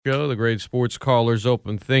Show, the Great Sports Callers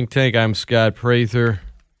Open Think Tank. I'm Scott Prather.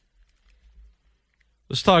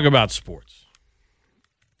 Let's talk about sports.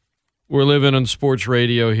 We're living on sports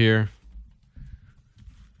radio here.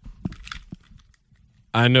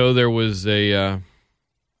 I know there was a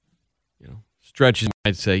stretch.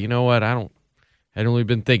 I'd say, you know what? I hadn't really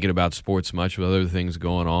been thinking about sports much with other things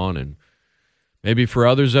going on, and maybe for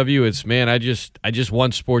others of you, it's I just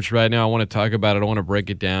want sports right now. I want to talk about it. I want to break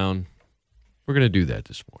it down. We're going to do that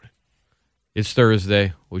this morning. It's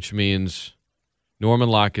Thursday, which means Norman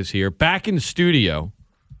Locke is here, back in the studio.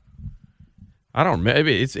 I don't know.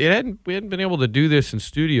 Maybe we hadn't been able to do this in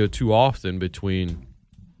studio too often between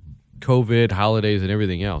COVID, holidays, and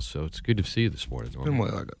everything else. So it's good to see you this morning, Norman.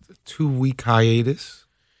 It's been like a 2-week hiatus.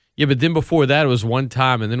 Yeah, but then before that, it was one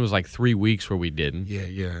time, and then it was like 3 weeks where we didn't. Yeah.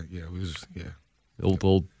 It was, yeah. Old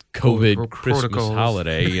COVID Christmas protocols.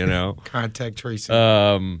 Holiday, you know. Contact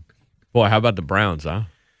tracing. Boy, how about the Browns, huh?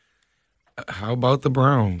 How about the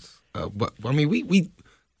Browns? But I mean, we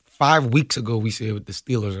 5 weeks ago we said the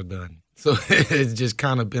Steelers are done, so it's just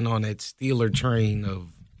kind of been on that Steeler train of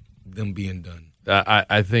them being done.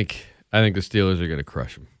 I think the Steelers are going to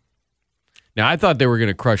crush them. Now, I thought they were going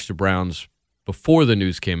to crush the Browns before the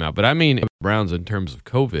news came out, but I mean Browns in terms of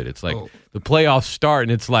COVID. It's like the playoffs start,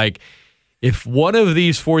 and it's like if one of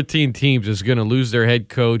these 14 teams is going to lose their head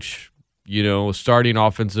coach, starting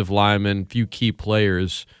offensive lineman, few key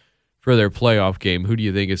players for their playoff game, who do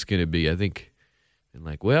you think it's going to be? I think,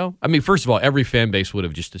 first of all, every fan base would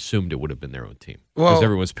have just assumed it would have been their own team because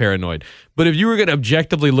everyone's paranoid. But if you were going to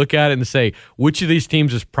objectively look at it and say which of these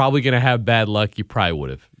teams is probably going to have bad luck, you probably would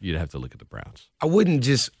have. You'd have to look at the Browns. I wouldn't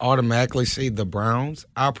just automatically say the Browns.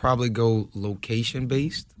 I'll probably go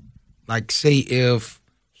location-based. Like, say if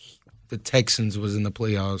the Texans was in the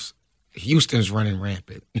playoffs, Houston's running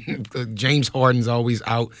rampant. James Harden's always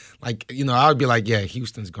out. I would be like, yeah,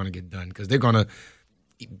 Houston's going to get done because they're going to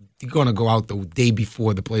go out the day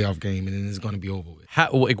before the playoff game, and then it's going to be over with.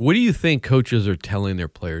 What do you think coaches are telling their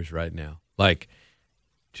players right now? They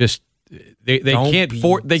can't.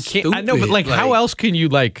 Stupid. I know, but how else can you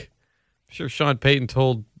I'm sure Sean Payton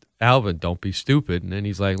told Alvin, "Don't be stupid," and then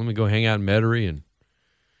he's like, "Let me go hang out in Metairie." And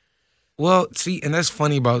well, see, and that's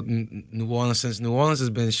funny about New Orleans. Since New Orleans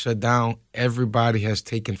has been shut down, everybody has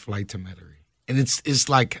taken flight to Metairie, and it's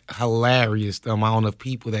like hilarious the amount of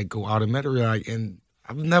people that go out of Metairie. And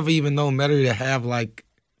I've never even known Metairie to have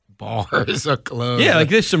bars or clubs. Yeah,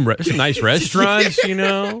 there's some nice restaurants,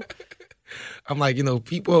 I'm like,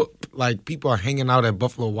 people are hanging out at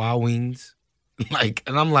Buffalo Wild Wings, and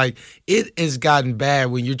I'm like, it has gotten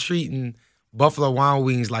bad when you're treating Buffalo Wild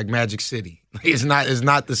Wings like Magic City. It's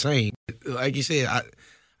not the same. Like you said, I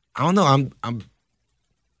don't know.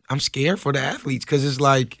 I'm scared for the athletes because it's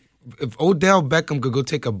like if Odell Beckham could go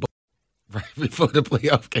take a right before the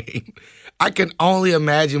playoff game, I can only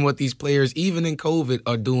imagine what these players, even in COVID,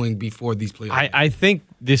 are doing before these playoffs. I think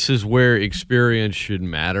this is where experience should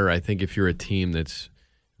matter. I think if you're a team that's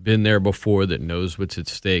been there before, that knows what's at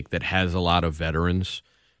stake, that has a lot of veterans,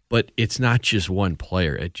 but it's not just one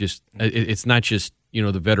player. It's not just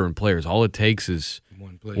the veteran players. All it takes is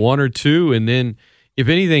one or two, and then if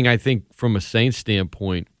anything, I think from a Saints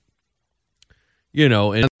standpoint,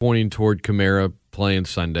 and pointing toward Kamara playing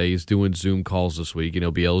Sunday. He's doing Zoom calls this week, and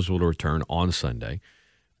he'll be eligible to return on Sunday.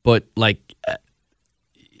 But,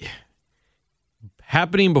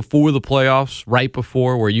 happening before the playoffs, right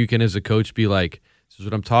before, where you can, as a coach, be like, this is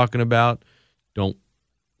what I'm talking about. Don't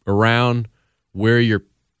wear your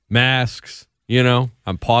masks,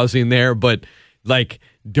 I'm pausing there, but,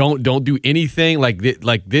 don't do anything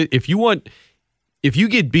if you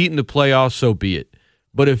get beat in the playoffs, so be it.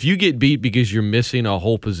 But if you get beat because you're missing a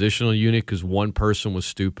whole positional unit because one person was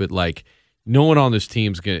stupid, no one on this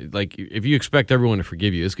team's going to, if you expect everyone to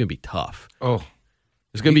forgive you, it's going to be tough. Oh.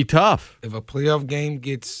 It's going to be tough. If a playoff game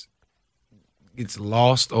gets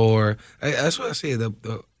lost or – that's what I say.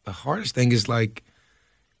 The hardest thing is, if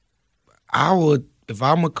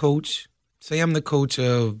I'm a coach, say I'm the coach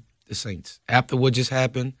of the Saints, after what just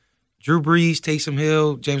happened, Drew Brees, Taysom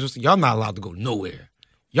Hill, James Winston, y'all not allowed to go nowhere.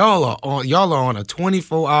 Y'all are on a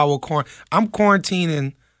 24-hour quarantine. I'm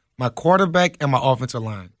quarantining my quarterback and my offensive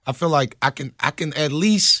line. I feel like I can at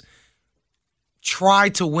least try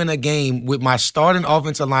to win a game with my starting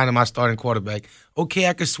offensive line and my starting quarterback. Okay,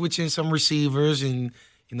 I could switch in some receivers and,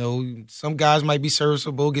 some guys might be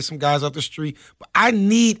serviceable, get some guys off the street. But I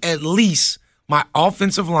need at least my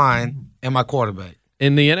offensive line and my quarterback.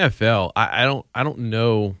 In the NFL, I don't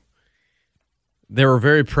know. They were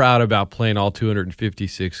very proud about playing all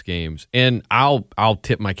 256 games, and I'll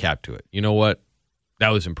tip my cap to it. You know what? That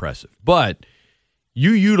was impressive. But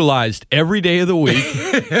You utilized every day of the week.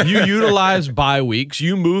 You utilized bye weeks.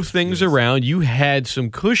 You moved things around. You had some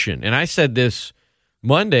cushion. And I said this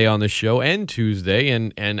Monday on the show and Tuesday,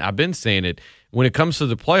 and I've been saying it. When it comes to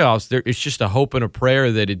the playoffs, it's just a hope and a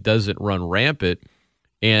prayer that it doesn't run rampant.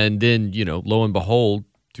 And then, lo and behold,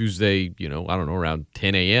 Tuesday, I don't know, around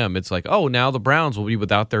 10 a.m., it's like, oh, now the Browns will be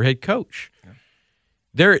without their head coach.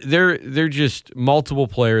 Yeah. They're just multiple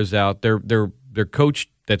players out. Their coach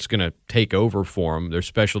that's going to take over for him, their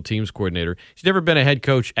special teams coordinator. He's never been a head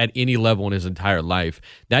coach at any level in his entire life.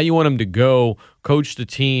 Now you want him to go coach the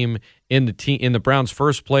team in the Browns'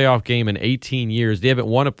 first playoff game in 18 years. They haven't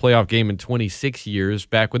won a playoff game in 26 years,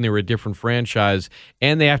 back when they were a different franchise,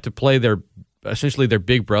 and they have to play essentially their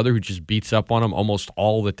big brother who just beats up on them almost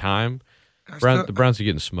all the time. The Browns are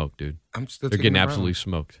getting smoked, dude. They're getting absolutely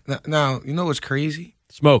smoked. Now, you know what's crazy?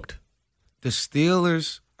 Smoked.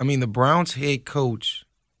 The Browns head coach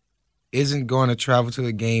isn't going to travel to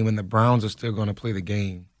the game, and the Browns are still going to play the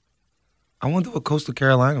game. I wonder what Coastal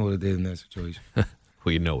Carolina would have did in that situation.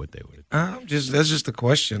 Well, you know what they would have done. That's just a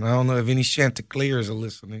question. I don't know if any Chanticleers are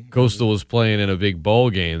listening. Coastal was playing in a big bowl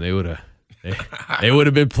game. They would have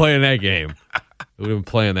been playing that game. They would have been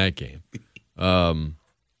playing that game. All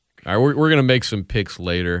right, we're going to make some picks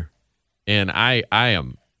later, and I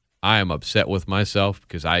am upset with myself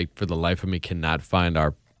because I, for the life of me, cannot find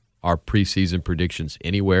our preseason predictions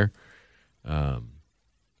anywhere. I'm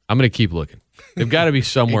going to keep looking. They've got to be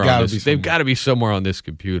somewhere on this. They've got to be somewhere on this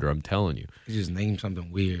computer. I'm telling you. You just named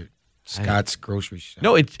something weird. Scott's grocery shop.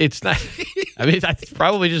 No, it's not. I mean, it's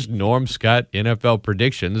probably just Norm Scott NFL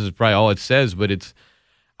predictions. This is probably all it says. But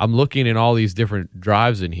I'm looking in all these different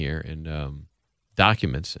drives in here and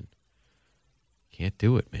documents, and can't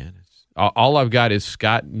do it, man. All I've got is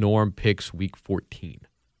Scott Norm picks week 14.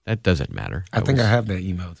 That doesn't matter. I think I have that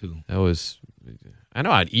email too. I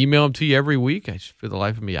know I'd email them to you every week. For the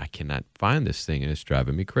life of me, I cannot find this thing, and it's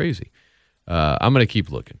driving me crazy. I'm going to keep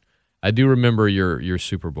looking. I do remember your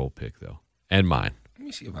Super Bowl pick, though, and mine. Let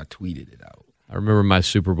me see if I tweeted it out. I remember my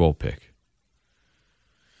Super Bowl pick.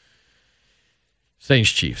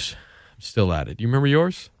 Saints Chiefs. I'm still at it. You remember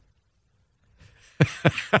yours?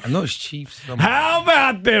 I know it's Chiefs. How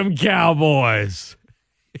about them Cowboys?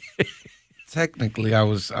 Technically, I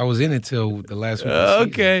was in it till the last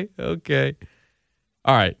week. Okay.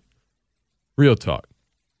 All right. Real talk.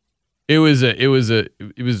 It was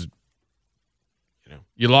you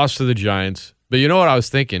lost to the Giants, but you know what I was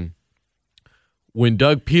thinking? When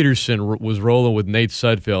Doug Peterson was rolling with Nate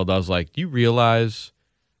Sudfeld, I was like, do you realize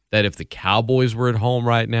that if the Cowboys were at home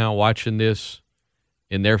right now watching this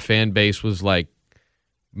and their fan base was like,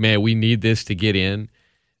 man, we need this to get in,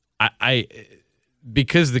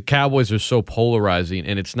 because the Cowboys are so polarizing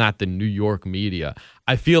and it's not the New York media,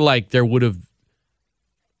 I feel like there would have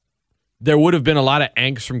been a lot of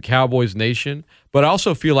angst from Cowboys Nation, but I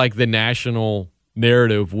also feel like the national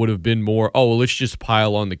narrative would have been more, let's just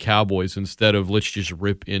pile on the Cowboys instead of let's just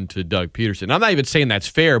rip into Doug Peterson. I'm not even saying that's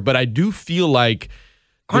fair, but I do feel like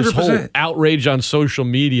this 100%. Whole outrage on social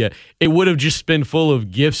media, it would have just been full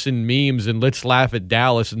of GIFs and memes and let's laugh at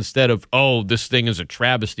Dallas instead of, this thing is a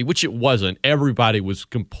travesty, which it wasn't. Everybody was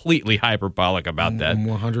completely hyperbolic about that. I'm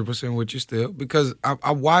 100% with you still, because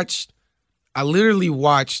I literally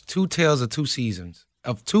watched two tales of two seasons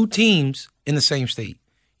of two teams in the same state.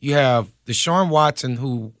 You have Deshaun Watson,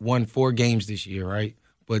 who won 4 games this year, right?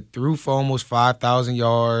 But threw for almost 5,000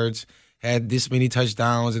 yards, had this many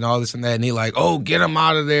touchdowns and all this and that. And they're like, get him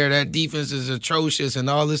out of there. That defense is atrocious and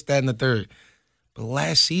all this, that, and the third. But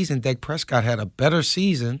last season, Dak Prescott had a better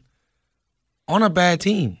season on a bad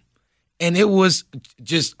team. And it was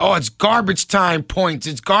just, it's garbage time points.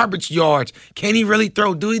 It's garbage yards. Can he really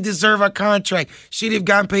throw? Do he deserve a contract? Should he have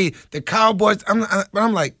gotten paid? The Cowboys, but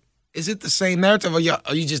I'm like, is it the same narrative or you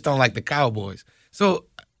just don't like the Cowboys? So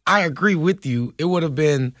I agree with you. It would have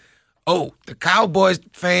been, the Cowboys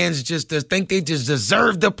fans just think they just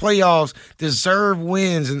deserve the playoffs, deserve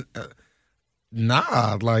wins. And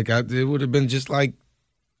it would have been just like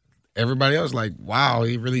everybody else, like, wow,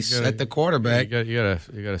 he really set the quarterback. You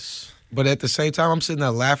gotta. But at the same time, I'm sitting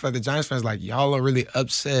there laughing at the Giants fans like, y'all are really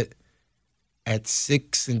upset at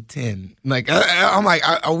 6-10. Like, I'm like,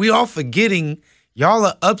 are we all forgetting y'all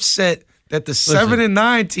are upset that the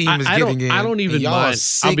 7-9 team is getting in? I don't even mind.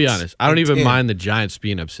 I'll be honest. I don't even mind the Giants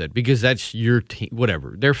being upset because that's your team.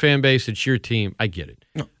 Whatever, their fan base, it's your team. I get it.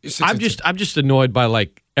 No, I'm just annoyed by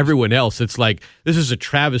like everyone else. It's like this is a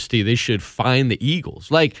travesty. They should fine the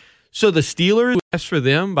Eagles. Like, so the Steelers asked for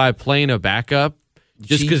them by playing a backup.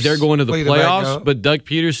 Just because they're going to the playoffs, but Doug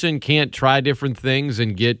Peterson can't try different things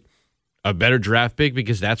and get a better draft pick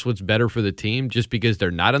because that's what's better for the team just because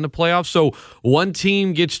they're not in the playoffs. So one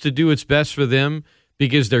team gets to do its best for them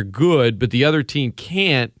because they're good, but the other team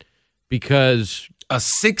can't because a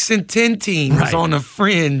 6-10 team is on the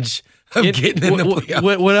fringe of getting in the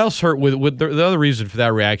playoffs. What else hurt with the other reason for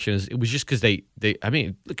that reaction is it was just because look,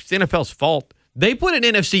 it's the NFL's fault. They put an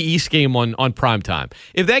NFC East game on prime time.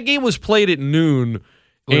 If that game was played at noon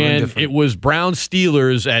and it was Browns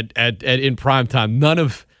Steelers at in prime time, none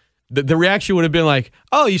of the reaction would have been like,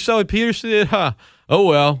 "Oh, you saw what Peterson did? Huh? Oh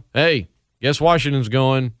well, hey, guess Washington's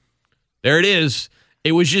going. There it is."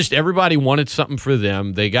 It was just everybody wanted something for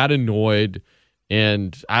them. They got annoyed,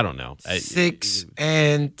 and I don't know.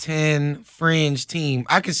 6-10 fringe team.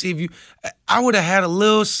 I could see I would have had a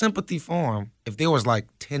little sympathy for them if there was like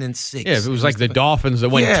 10-6. Yeah, if it was like the Dolphins that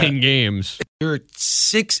won 10 games. You're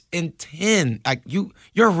 6-10. Like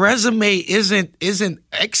your resume isn't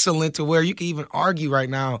excellent to where you can even argue right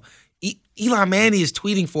now. Eli Manning is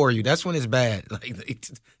tweeting for you. That's when it's bad. Like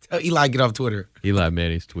tell Eli get off Twitter. Eli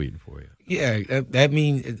Manning's tweeting for you. Yeah, that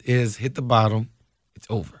means it is hit the bottom. It's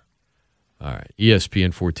over. All right,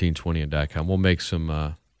 ESPN1420.com. We'll make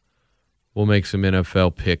some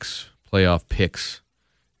NFL picks, playoff picks,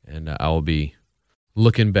 and I will be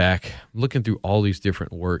looking through all these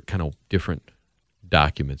different different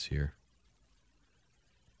documents here,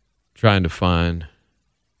 trying to find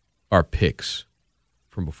our picks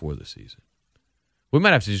from before the season. We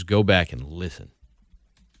might have to just go back and listen.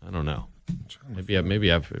 I don't know.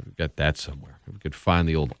 Maybe I've got that somewhere. We could find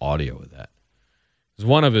the old audio of that. Because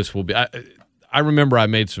one of us will be. I remember I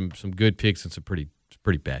made some good picks and some pretty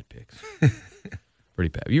bad picks. Pretty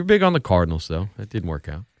bad. You were big on the Cardinals though. That didn't work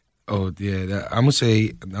out. Oh yeah, I'm gonna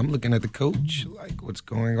say I'm looking at the coach. Like what's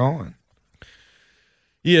going on?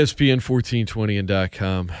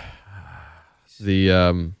 ESPN1420.com.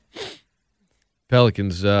 The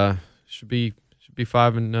Pelicans should be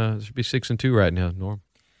 6-2 right now. Norm,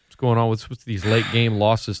 what's going on with these late game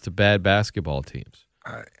losses to bad basketball teams?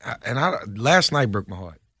 Last night broke my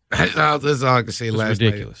heart. That's all I can say.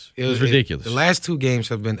 Ridiculous. It was ridiculous. The last two games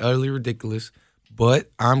have been utterly ridiculous,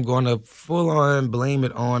 but I'm going to full on blame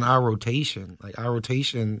it on our rotation. Like our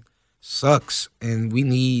rotation sucks, and we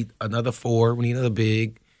need another 4. We need another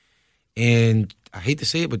big. And I hate to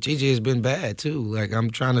say it, but JJ has been bad too. Like I'm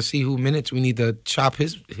trying to see who minutes we need to chop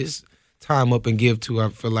his time up and give to. I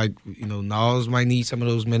feel like Nas might need some of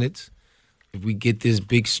those minutes. If we get this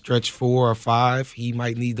big stretch 4 or 5, he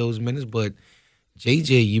might need those minutes. But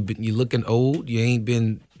JJ, you looking old. You ain't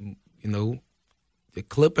been, the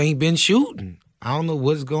clip ain't been shooting. I don't know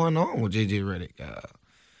what's going on with JJ Redick.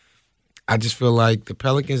 I just feel like the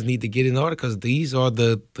Pelicans need to get in order because these are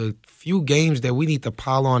the few games that we need to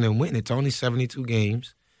pile on and win. It's only 72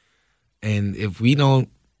 games. And if we don't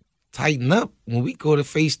tighten up when we go to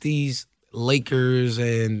face these Lakers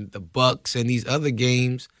and the Bucks and these other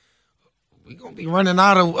games, we're going to be running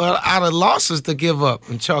out of losses to give up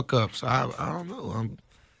and chalk up. So I don't know.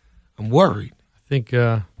 I'm worried. I think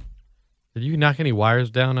did you knock any wires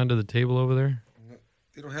down under the table over there?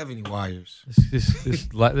 They don't have any wires.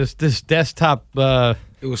 This desktop.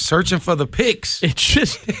 It was searching for the picks. It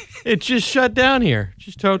just shut down here.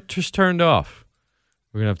 Just turned off.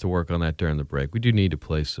 We're gonna have to work on that during the break. We do need to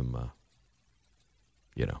play some,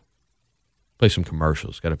 play some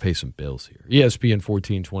commercials. Got to pay some bills here. ESPN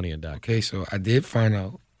 1420 and Okay, so I did find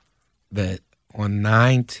out that on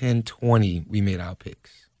 9-10-20 we made our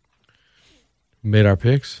picks. Made our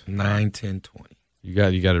picks? 9-10-20. You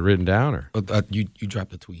got it written down, or you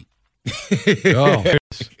dropped a tweet? Oh, all right.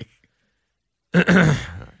 Let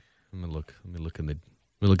me look in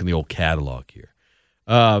the old catalog here.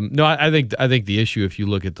 No, I think the issue, if you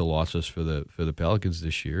look at the losses for the Pelicans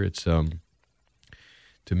this year, it's to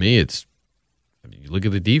me you look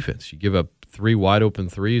at the defense. You give up 3 wide open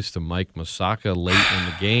threes to Mike Musaka late in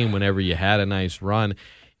the game whenever you had a nice run.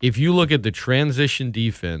 If you look at the transition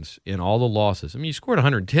defense in all the losses, you scored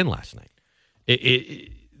 110 last night.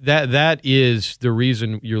 That is the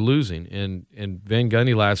reason you're losing. And Van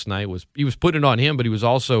Gundy last night was putting it on him, but he was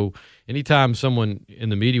also, anytime someone in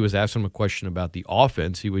the media was asking him a question about the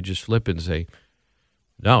offense, he would just flip it and say,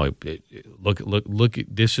 "No, look,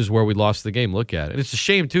 this is where we lost the game. Look at it." And it's a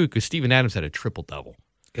shame too because Steven Adams had a triple double.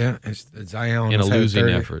 Yeah, it's Zion in a losing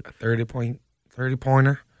effort, a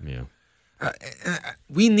 30-pointer. Yeah.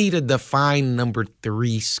 We need a defined number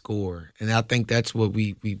 3 score, and I think that's what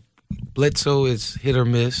we Bledsoe is hit or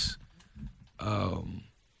miss. I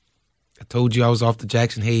told you I was off the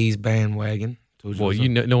Jackson Hayes bandwagon.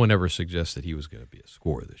 No one ever suggested he was going to be a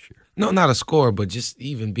scorer this year. No, not a scorer, but just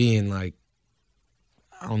even being like,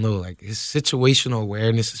 I don't know, like his situational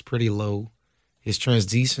awareness is pretty low. His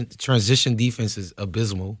transition defense is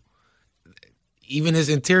abysmal. Even his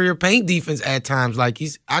interior paint defense at times, like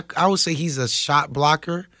I would say he's a shot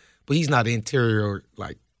blocker, but he's not an interior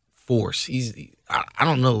like force. I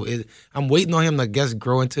don't know. I'm waiting on him to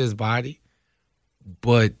grow into his body,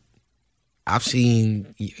 but I've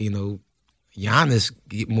seen Giannis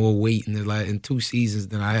get more weight in 2 seasons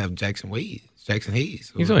than I have Jackson Hayes.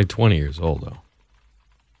 So, he's only 20 years old though.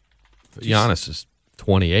 But Giannis is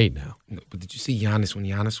 28 now. No, but did you see Giannis when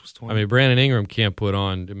Giannis was 20? I mean, Brandon Ingram can't put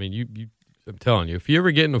on. I mean, I'm telling you, if you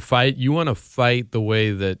ever get in a fight, you want to fight the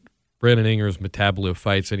way that Brandon Ingram's metabolism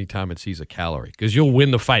fights anytime it sees a calorie, because you'll win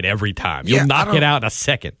the fight every time. You'll knock it out in a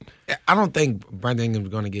second. I don't think Brandon Ingram's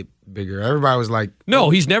going to get bigger. Everybody was like, no,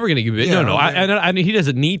 he's never going to get bigger. No. I mean, he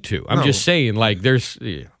doesn't need to. I'm just saying, like, there's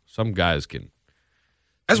some guys can.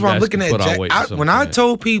 That's why I'm looking at. When I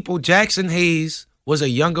told people Jackson Hayes was a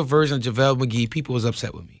younger version of JaVale McGee, people was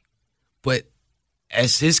upset with me. But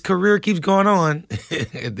as his career keeps going on,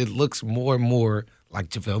 it looks more and more like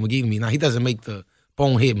JaVale McGee to me. Now, he doesn't make the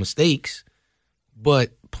bonehead mistakes,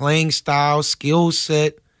 but playing style, skill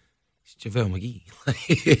set, it's JaVale McGee.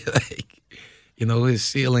 His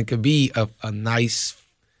ceiling could be a nice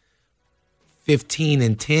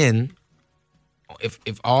 15-10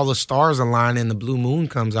 if all the stars align and the blue moon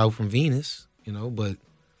comes out from Venus, but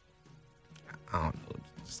I don't know.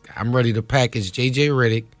 I'm ready to package J.J.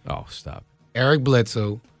 Redick. Oh, stop. Eric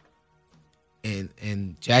Bledsoe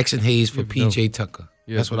and Jackson Hayes for P.J. Tucker.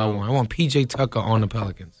 That's what I want. I want P.J. Tucker on the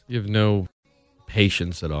Pelicans. You have no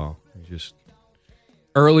patience at all. You're just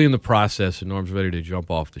early in the process, and Norm's ready to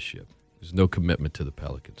jump off the ship. There's no commitment to the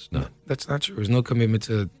Pelicans. No. That's not true. There's no commitment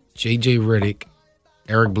to J.J. Redick,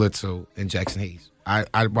 Eric Bledsoe, and Jackson Hayes.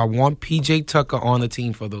 I want P.J. Tucker on the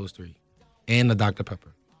team for those 3 and the Dr.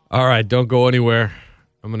 Pepper. All right, don't go anywhere.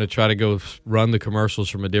 I'm going to try to go run the commercials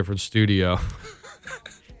from a different studio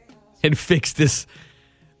and fix this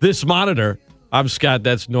monitor. I'm Scott.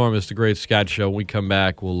 That's Norm. It's the Great Scott Show. When we come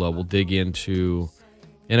back, we'll dig into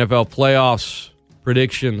NFL playoffs,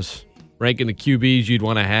 predictions, ranking the QBs you'd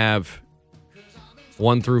want to have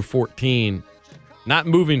 1 through 14, not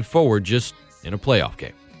moving forward, just in a playoff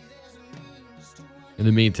game. In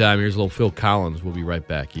the meantime, here's a little Phil Collins. We'll be right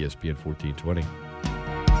back. ESPN 1420.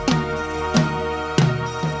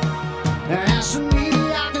 As for me,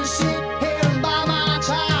 I can sit here and buy my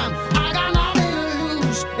time. I got nothing to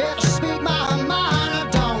lose. If I speak my mind, I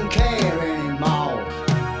don't care anymore.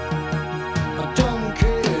 I don't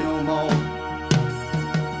care no more.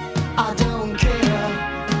 I don't care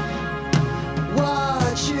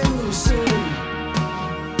what you say.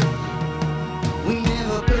 We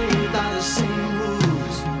never played by the same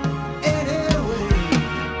rules. Anyway,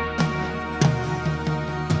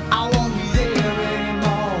 I won't be there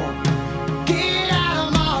anymore. Get out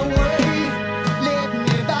of my way, let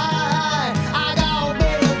me by. I got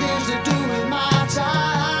better things to do with my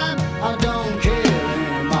time. I don't care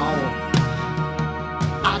anymore.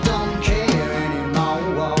 I don't care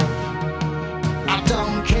anymore. I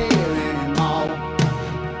don't care anymore.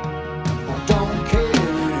 I don't care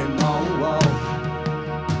anymore.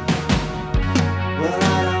 Well, I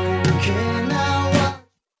don't care now.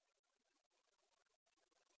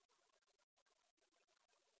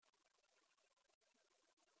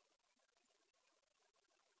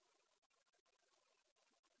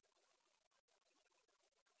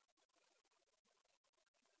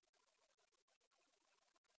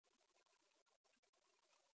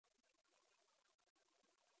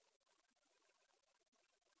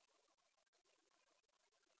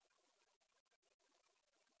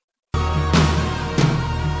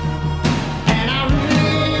 And I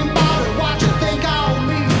really ain't bothered what you think of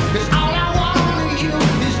me, 'cause all I want of you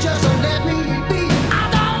is just to let me be. I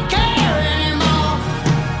don't care anymore.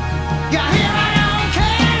 You hear? I don't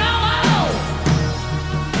care no more.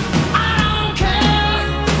 I don't care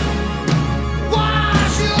what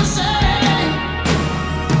you say.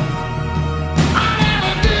 I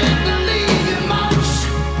never did believe you much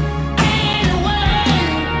anyway.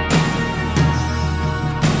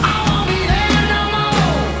 I won't be there no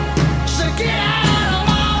more. So get out of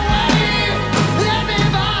my way. Let me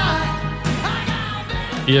by. I got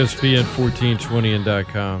better. ESPN 1420 and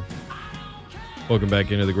 .com. Welcome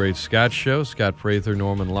back into the Great Scott Show. Scott Prather,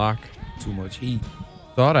 Norman Locke. Too much heat.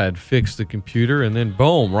 Thought I'd fixed the computer, and then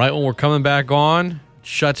boom, right when we're coming back on, it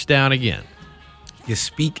shuts down again. You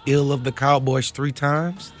speak ill of the Cowboys 3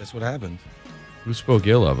 times, that's what happens. Who spoke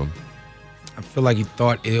ill of them? I feel like you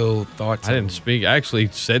thought ill thoughts. I didn't speak. I actually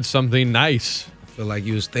said something nice. I feel like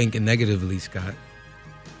you was thinking negatively, Scott.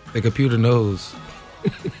 The computer knows.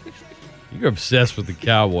 You're obsessed with the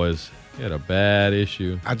Cowboys. He had a bad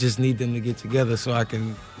issue. I just need them to get together so I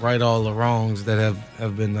can right all the wrongs that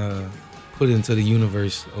have been put into the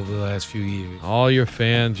universe over the last few years. All your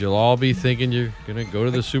fans, you'll all be thinking you're going to go to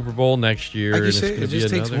the Super Bowl next year. Like you and said, it's it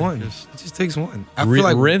just takes one. It just takes one. I feel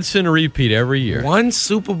like rinse and repeat every year. one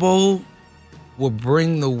Super Bowl will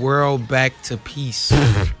bring the world back to peace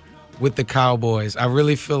with the Cowboys. I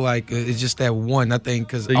really feel like it's just that one. I think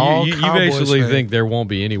because So you basically think there won't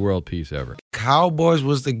be any world peace ever. Cowboys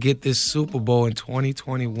was to get this Super Bowl in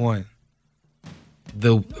 2021.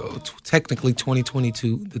 Technically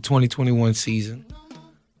 2022, the 2021 season.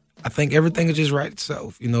 I think everything will just right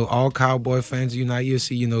itself. All Cowboy fans unite. You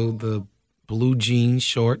see, the blue jean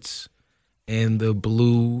shorts and the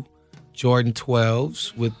blue Jordan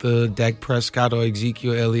 12s with the Dak Prescott or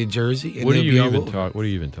Ezekiel Elliott jersey. And What are you even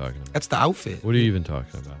talking about? That's the outfit. What are you even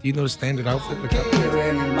talking about? Do you know the standard outfit?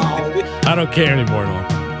 I don't care anymore,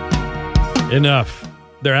 Norm. Enough.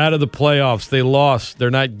 They're out of the playoffs. They lost. They're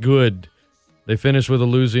not good. They finished with a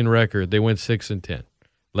losing record. They went 6-10.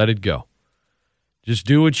 Let it go. Just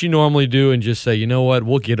do what you normally do and just say, you know what?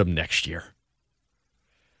 We'll get them next year.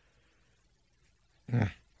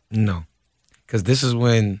 No. Because this is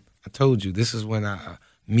when, I told you, this is when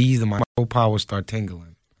my powers start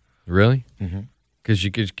tingling. Really? Mm-hmm. Because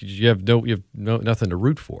you have nothing to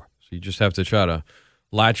root for. So you just have to try to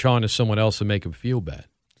latch on to someone else and make them feel bad.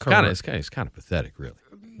 It's kind of pathetic, really,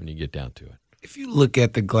 when you get down to it. If you look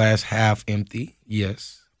at the glass half empty,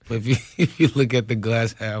 yes. But if you look at the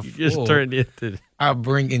glass half full, just turned into. I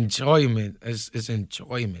bring enjoyment. It's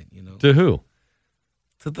enjoyment, To who?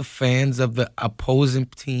 To the fans of the opposing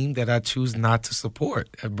team that I choose not to support.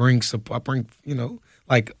 I bring, like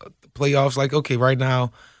the playoffs. Like, okay, right now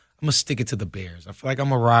I'm gonna stick it to the Bears. I feel like I'm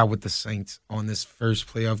gonna ride with the Saints on this first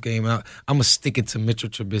playoff game. I'm gonna stick it to Mitchell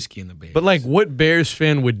Trubisky and the Bears. But like, what Bears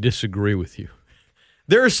fan would disagree with you?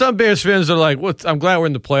 There are some Bears fans that are like, "Well, I'm glad we're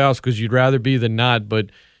in the playoffs because you'd rather be than not." But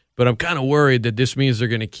I'm kind of worried that this means they're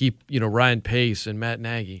going to keep, Ryan Pace and Matt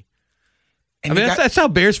Nagy. And that's how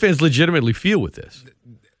Bears fans legitimately feel with this.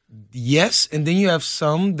 Yes, and then you have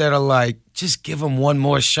some that are like, just give him one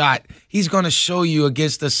more shot. He's going to show you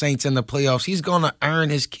against the Saints in the playoffs. He's going to earn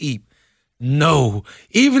his keep. No.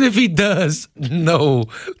 Even if he does, no.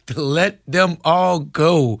 Let them all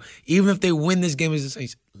go. Even if they win this game as the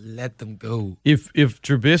Saints, let them go. If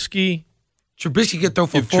Trubisky could throw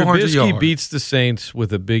for 400 yards. If yards. Trubisky beats the Saints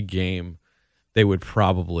with a big game, they would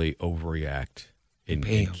probably overreact and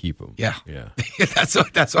keep him. Yeah. that's why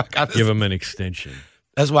I got give him an extension.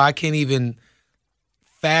 That's why I can't even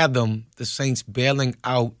fathom the Saints bailing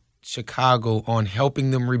out Chicago on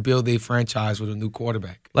helping them rebuild their franchise with a new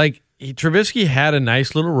quarterback. Like, Trubisky had a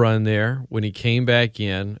nice little run there when he came back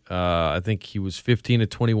in. I think he was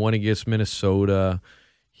 15-21 against Minnesota.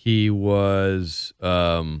 He was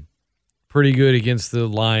pretty good against the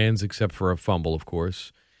Lions, except for a fumble, of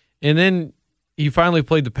course. And then he finally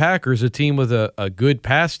played the Packers, a team with a good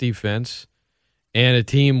pass defense, and a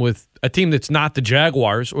team that's not the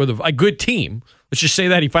Jaguars or a good team. Let's just say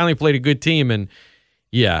that he finally played a good team, and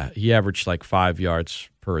yeah, he averaged like 5 yards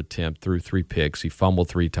per attempt, threw 3 picks. He fumbled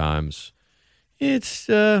 3 times. It's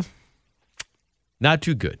not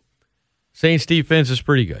too good. Saints defense is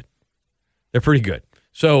pretty good. They're pretty good.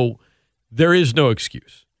 So there is no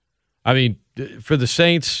excuse. I mean, for the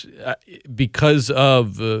Saints, because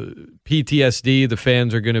of PTSD, the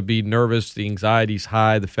fans are going to be nervous. The anxiety's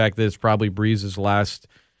high. The fact that it's probably Breeze's last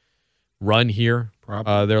run here.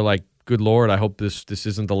 They're like, good Lord, I hope this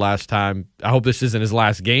isn't the last time. I hope this isn't his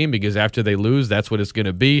last game, because after they lose, that's what it's going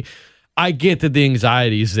to be. I get that the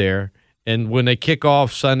anxiety's there. And when they kick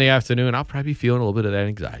off Sunday afternoon, I'll probably be feeling a little bit of that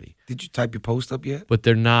anxiety. Did you type your post up yet? But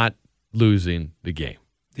they're not losing the game.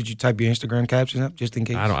 Did you type your Instagram caption up just in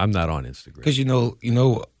case? I'm not on Instagram. Because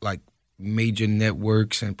like major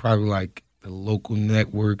networks and probably like the local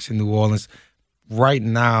networks in New Orleans right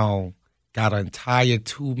now got an entire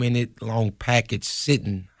 2-minute long package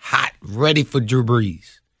sitting hot, ready for Drew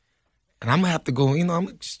Brees. And I'm gonna have to go. I'm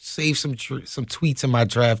gonna save some tweets in my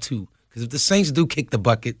draft too. Because if the Saints do kick the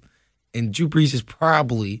bucket, and Drew Brees is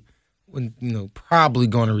probably going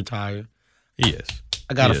to retire, he is.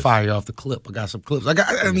 I got to fire off the clip. I got some clips.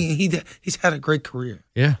 He's had a great career.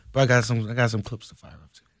 Yeah, but I got some clips to fire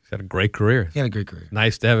up to. He's had a great carear. He had a great career.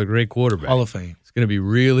 Nice to have a great quarterback. Hall of Fame. It's going to be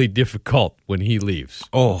really difficult when he leaves.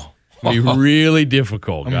 Oh, it'll be really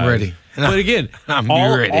difficult. Guys. I'm ready. But again,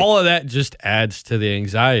 ready. All of that just adds to the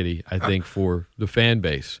anxiety, I think, for the fan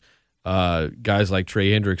base. Guys like Trey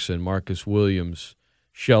Hendrickson, Marcus Williams,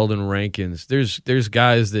 Sheldon Rankins. There's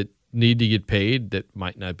guys that need to get paid that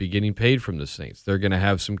might not be getting paid from the Saints. They're going to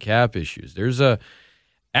have some cap issues.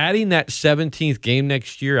 Adding that 17th game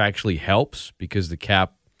next year actually helps because the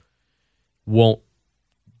cap won't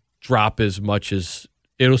drop as much as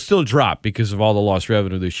it'll still drop because of all the lost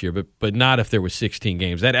revenue this year, but not if there was 16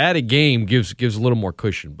 games. That added game gives a little more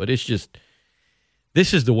cushion, but it's just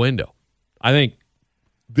this is the window. I think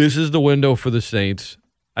this is the window for the Saints.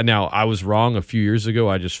 Now, I was wrong a few years ago.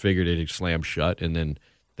 I just figured it had slammed shut, and then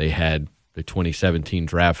they had the 2017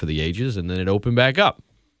 draft for the ages, and then it opened back up.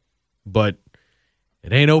 But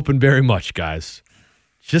it ain't open very much, guys.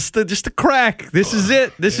 Just the crack. This is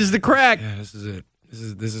it. This is the crack. Yeah, this is it.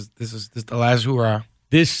 This is the last hoorah.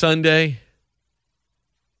 This Sunday,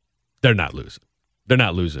 they're not losing. They're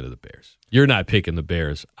not losing to the Bears. You're not picking the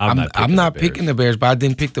Bears. I'm not picking the Bears, but I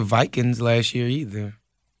didn't pick the Vikings last year either.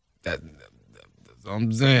 That's what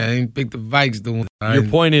I'm saying. I didn't pick the Vikes. Your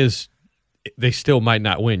point is they still might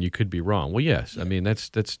not win. You could be wrong. Well, yes. I mean,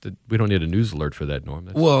 we don't need a news alert for that, Norm.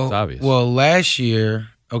 That's obvious. Well, last year,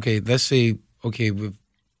 let's say, with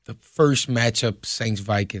the first matchup,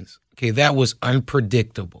 Saints-Vikings, that was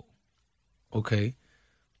unpredictable. Okay.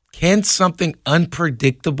 Can something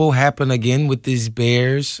unpredictable happen again with this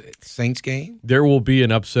Bears-Saints game? There will be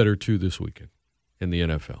an upset or two this weekend in the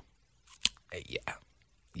NFL. Yeah.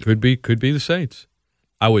 Could be the Saints.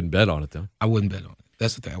 I wouldn't bet on it, though. I wouldn't bet on it.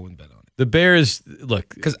 That's the thing. I wouldn't bet on it. The Bears, look,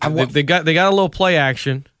 because they got a little play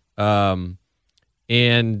action, and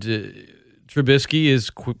Trubisky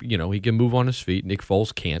is, he can move on his feet. Nick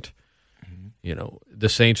Foles can't. Mm-hmm. The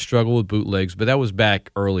Saints struggle with bootlegs, but that was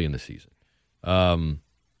back early in the season. The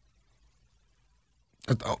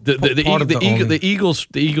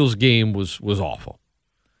Eagles game was awful.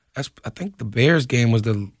 I think the Bears game was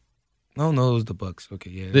the. No, it was the Bucks. Okay,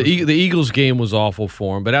 yeah. The Eagles game was awful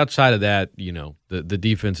for him, but outside of that, the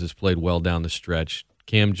defense has played well down the stretch.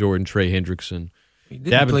 Cam Jordan, Trey Hendrickson,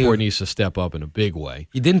 Davenport needs to step up in a big way.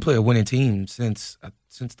 He didn't play a winning team since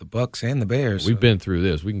the Bucks and the Bears. We've been through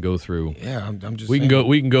this. We can go through. Yeah, I'm just. We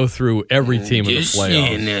can go through every team in the playoffs. Just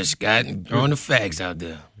saying this, Scott, and throwing the facts out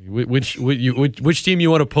there. Which team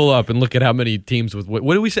you want to pull up and look at how many teams with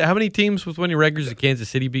what do we say? How many teams with winning records did Kansas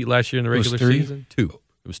City beat last year in the regular season? 2.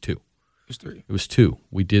 It was 2. It was 2.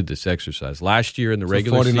 We did this exercise. Last year in the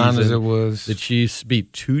regular season, the Chiefs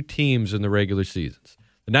beat 2 teams in the regular seasons.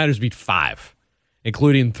 The Niners beat 5,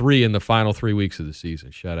 including 3 in the final 3 weeks of the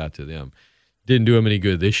season. Shout out to them. Didn't do them any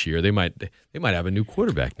good this year. They might have a new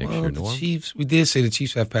quarterback next year, Norm. Chiefs, we did say the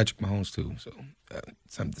Chiefs have Patrick Mahomes too, so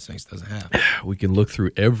something the Saints doesn't have. We can look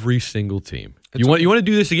through every single team. You want to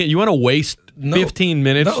do this again? You want to waste 15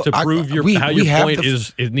 minutes to prove how your point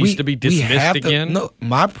needs to be dismissed again? No,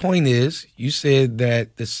 my point is you said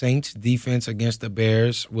that the Saints' defense against the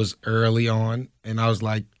Bears was early on, and I was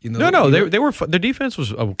like, they were. Their defense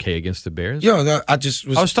was okay against the Bears. I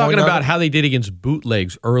was talking about how they did against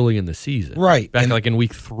bootlegs early in the season, right? Back in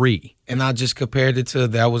week 3, and I just compared it to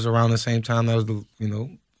that was around the same time that was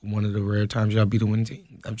one of the rare times y'all beat a winning team.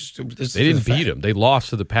 They didn't beat them. They lost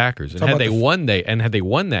to the Packers. And had they won that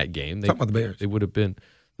game, talking about the Bears, they would have been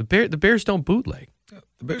the Bears don't bootleg. Yeah,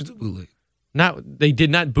 the Bears do bootleg. They did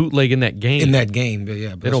not bootleg in that game. But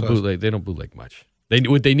yeah, they don't bootleg. They don't bootleg much.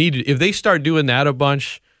 What they need if they start doing that a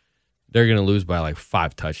bunch, they're going to lose by like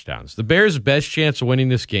 5 touchdowns. The Bears' best chance of winning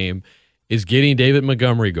this game is getting David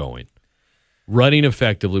Montgomery going, running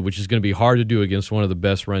effectively, which is going to be hard to do against one of the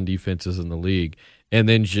best run defenses in the league, and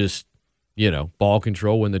then just ball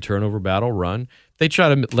control, win the turnover battle, run. If they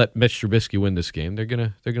try to let Mitch Trubisky win this game, they're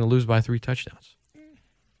gonna lose by 3 touchdowns.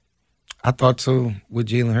 I thought so with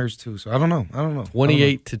Jalen Hurts too. So I don't know.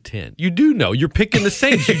 28-10. You do know. You're picking the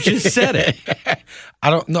Saints. You just said it. I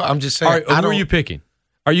don't know. I'm just saying. All right, who are you picking?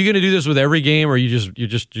 Are you going to do this with every game, or you're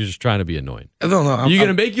just trying to be annoying? I don't know. You're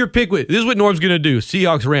going to make your pick with this is what Norm's going to do.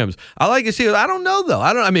 Seahawks, Rams. I like to see it. I don't know though.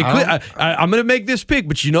 I'm going to make this pick,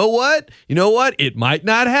 but you know what? It might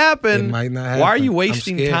not happen. It might not happen. Why are you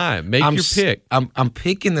wasting time? Make your pick. I'm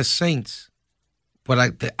picking the Saints, but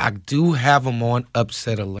I do have them on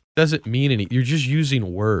upset alert. Doesn't mean anything. You're just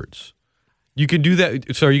using words. You can do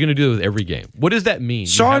that. So are you going to do it with every game? What does that mean?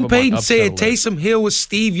 Sean Payton said Taysom Hill was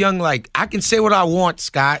Steve Young. Like, I can say what I want,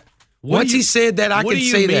 Scott. Once he said that, I can say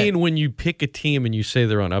that. What do you mean when you pick a team and you say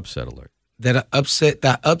they're on upset alert? That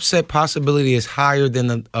upset possibility is higher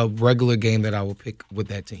than a regular game that I will pick with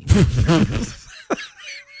that team.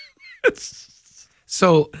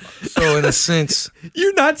 So in a sense,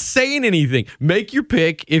 you're not saying anything. Make your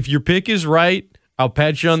pick. If your pick is right, I'll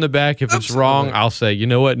pat you on the back. If it's wrong, I'll say, you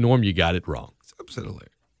know what, Norm, you got it wrong. It's upset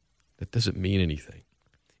alert. That doesn't mean anything.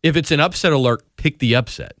 If it's an upset alert, pick the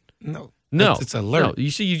upset. No, it's alert. No,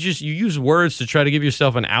 you see, you use words to try to give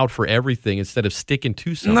yourself an out for everything instead of sticking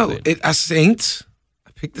to something. No,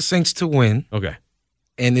 I picked the Saints to win. Okay.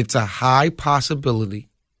 and it's a high possibility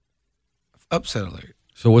of upset alert.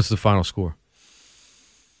 So what's the final score?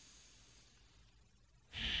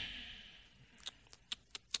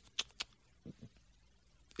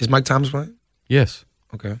 Is Mike Thomas playing? Yes.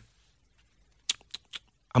 Okay.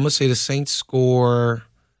 I'm going to say the Saints score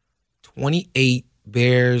 28,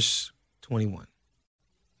 Bears 21.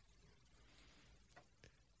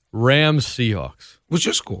 Rams, Seahawks. What's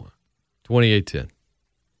your score? 28-10.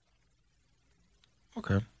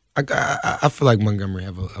 Okay. I feel like Montgomery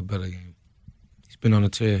have a better game. He's been on a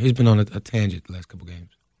tear. He's been on a tangent the last couple games.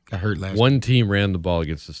 Got hurt last One team ran the ball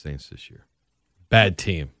against the Saints this year. Bad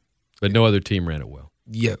team. But no other team ran it well.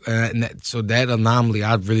 Yeah, so that anomaly,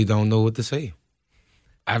 I really don't know what to say.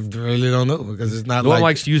 I really don't know because it's not No one like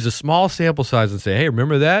likes to use a small sample size and say, hey,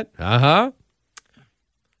 remember that? Uh-huh.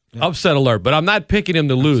 Yeah. Upset alert. But I'm not picking him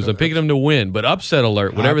to lose. I'm picking him to win. But upset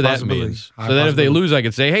alert, whatever that means. So that if they lose, I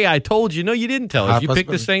could say, hey, I told you. No, you didn't tell us. You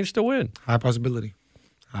picked the Saints to win. High possibility.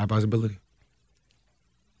 High possibility.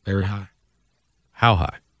 Very high. How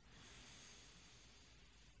high?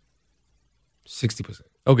 60%.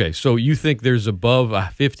 Okay, so you think there's above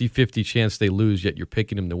a 50-50 chance they lose, yet you're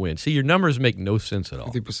picking them to win. See, your numbers make no sense at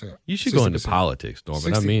all. 50%. You should go into politics, Norman.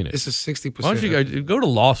 60, I mean it. It's a 60%. Why don't you go to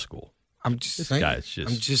law school? I'm just saying. I'm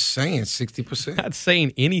just saying 60%. Not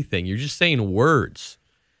saying anything. You're just saying words.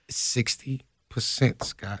 60%,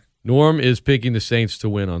 Scott. Norm is picking the Saints to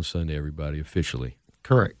win on Sunday, everybody, officially.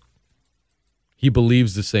 Correct. He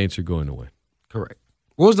believes the Saints are going to win. Correct.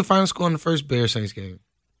 What was the final score in the first Bears-Saints game?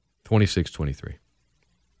 26-23.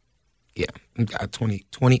 Yeah,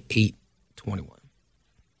 28-21.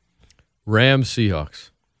 Rams, Seahawks.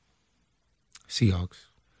 Seahawks.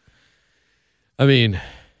 I mean,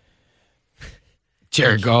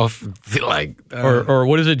 Jared Goff, or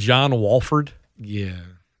what is it, John Walford? Yeah.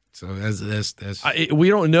 So that's. We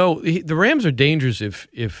don't know. The Rams are dangerous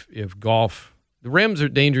if Goff. The Rams are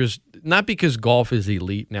dangerous not because Goff is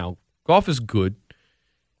elite. Now, Goff is good.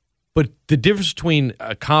 But the difference between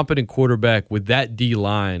a competent quarterback with that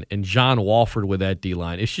D-line and John Walford with that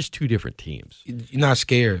D-line, it's just two different teams. You're not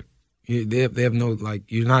scared. They have no,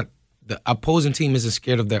 you're not, the opposing team isn't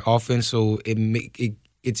scared of their offense, so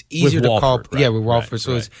it's easier with to Walford, call. right, Yeah, with Walford. Right,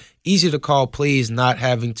 so right. it's easier to call plays not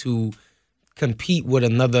having to compete with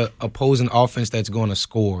another opposing offense that's going to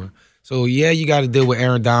score. So, yeah, you got to deal with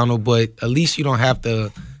Aaron Donald, but at least you don't have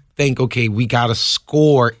to think, okay, we got to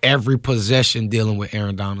score every possession dealing with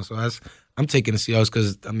Aaron Donald. So I'm taking the Seahawks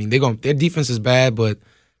because, I mean, their defense is bad, but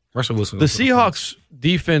Russell Wilson. The Seahawks'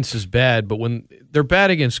 defense is bad, but when they're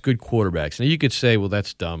bad against good quarterbacks, now you could say, well,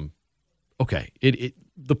 that's dumb. Okay,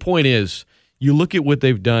 the point is, you look at what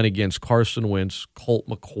they've done against Carson Wentz, Colt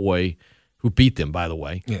McCoy, who beat them, by the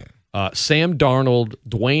way. Yeah. Sam Darnold,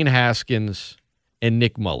 Dwayne Haskins, and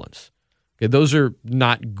Nick Mullins. Okay, those are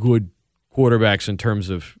not good quarterbacks in terms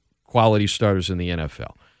of quality starters in the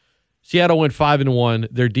NFL. Seattle went 5-1.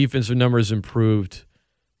 Their defensive numbers improved,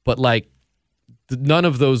 but none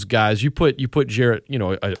of those guys. You put Jared,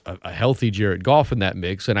 a healthy Jared Goff in that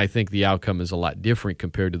mix, and I think the outcome is a lot different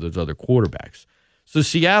compared to those other quarterbacks. So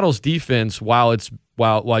Seattle's defense, while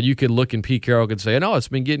you could look and Pete Carroll could say, no, it's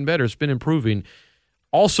been getting better, it's been improving.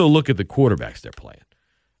 Also look at the quarterbacks they're playing.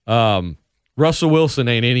 Russell Wilson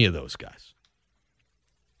ain't any of those guys.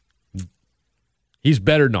 He's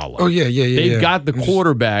better than all of them. Oh, yeah. They've got the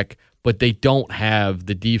quarterback, but they don't have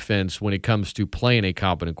the defense when it comes to playing a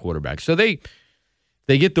competent quarterback. So they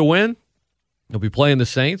get the win. They'll be playing the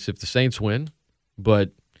Saints if the Saints win.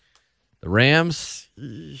 But the Rams,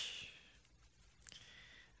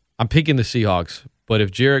 I'm picking the Seahawks. But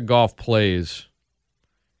if Jared Goff plays,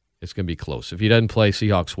 it's going to be close. If he doesn't play,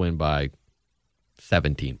 Seahawks win by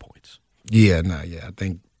 17 points. Yeah, I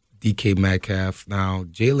think DK Metcalf. Now,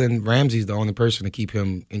 Jalen Ramsey's the only person to keep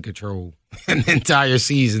him in control an entire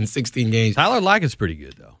season, 16 games. Tyler Lockett's pretty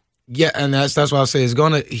good, though. Yeah, and that's what I say. He's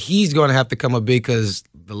gonna have to come up big because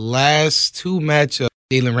the last two matchups,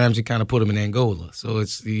 Jalen Ramsey kind of put him in Angola. So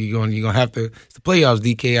you're gonna have to. It's the playoffs,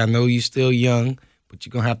 DK. I know you're still young, but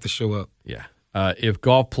you're gonna have to show up. Yeah. If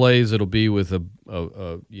Goff plays, it'll be with a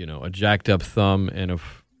jacked up thumb, and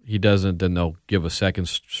if he doesn't, then they'll give a second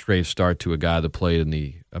straight start to a guy that played in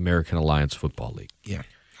the American Alliance Football League. Yeah.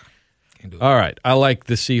 Can't do it. All right. I like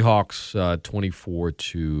the Seahawks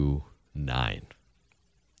 24-9.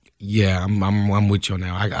 Yeah, I'm with you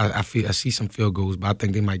now. I see some field goals, but I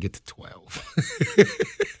think they might get to 12.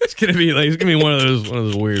 It's gonna be one of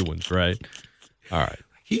those weird ones, right? All right.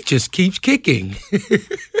 He just keeps kicking.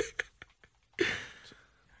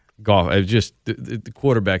 Goff, just the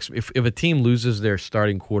quarterbacks. If a team loses their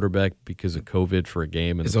starting quarterback because of COVID for a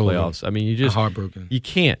game in the playoffs, I mean, you just heartbroken. You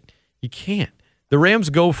can't. The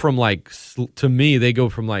Rams go from to me, they go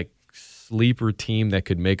from sleeper team that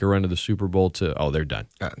could make a run to the Super Bowl to, they're done.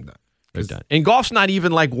 They're done. And Goff's not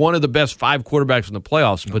even one of the best 5 quarterbacks in the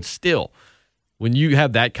playoffs, but still, when you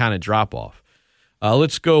have that kind of drop-off.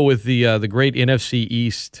 Let's go with the great NFC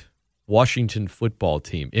East Washington football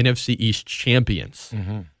team, NFC East champions.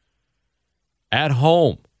 At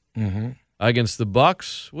home against the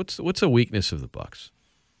Bucs. What's a weakness of the Bucs?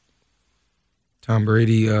 Tom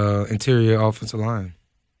Brady, interior offensive line.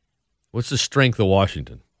 What's the strength of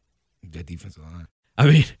Washington? That defensive line. I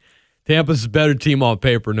mean, Tampa's a better team on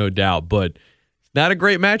paper, no doubt, but it's not a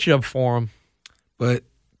great matchup for them. But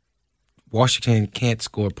Washington can't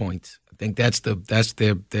score points. I think that's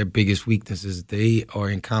their biggest weakness is they are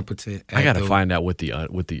incompetent. I got to find out what the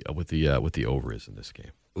over is in this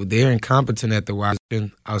game. They're incompetent at the wide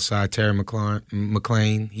outside Terry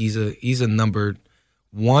McLaurin. He's a number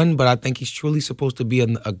 1, but I think he's truly supposed to be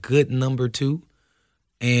a good number 2.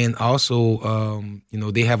 And also,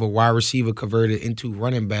 they have a wide receiver converted into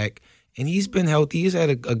running back, and he's been healthy. He's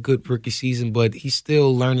had a good rookie season, but he's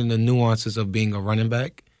still learning the nuances of being a running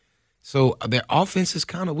back. So their offense is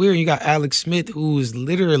kind of weird. You got Alex Smith, who is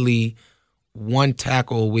literally 1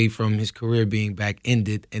 tackle away from his career being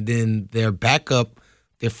back-ended, and then their backup,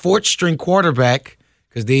 their 4th-string quarterback,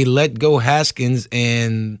 because they let go Haskins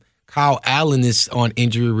and Kyle Allen is on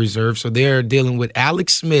injury reserve, so they're dealing with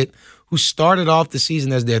Alex Smith, who started off the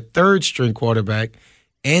season as their 3rd-string quarterback,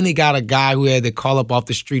 and they got a guy who had to call up off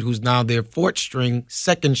the street who's now their 4th-string,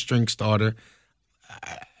 2nd-string starter.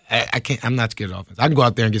 I'm not scared of offense. I can go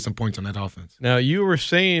out there and get some points on that offense. Now, you were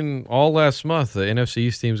saying all last month the NFC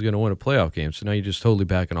East team's going to win a playoff game, so now you're just totally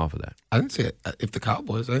backing off of that. I didn't say it. If the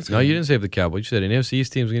Cowboys. I didn't say No, it. you didn't say if the Cowboys. You said an NFC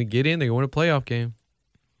East team's going to get in, they're going to win a playoff game.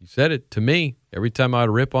 You said it to me. Every time I would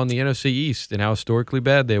rip on the NFC East and how historically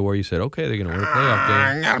bad they were, you said, okay, they're going to win a playoff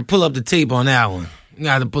game. I got to pull up the tape on that one. We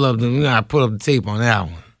got to pull up the tape on that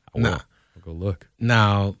one. I'll go look.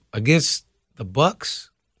 Now, against the Bucs,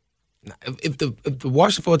 if the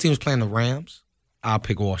Washington football team is playing the Rams, I'll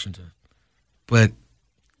pick Washington. But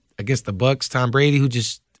against the Bucs, Tom Brady, who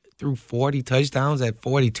just threw 40 touchdowns at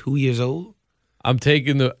 42 years old, I'm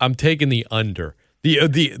taking the under.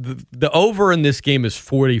 The over in this game is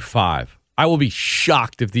 45. I will be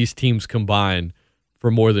shocked if these teams combine for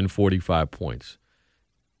more than 45 points.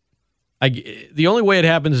 The only way it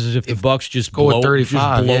happens is if the Bucs just blow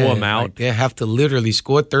 35, them out. Like they have to literally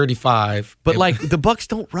score 35. But the Bucs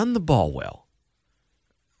don't run the ball well.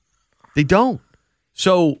 They don't.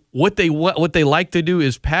 So what they like to do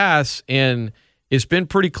is pass, and it's been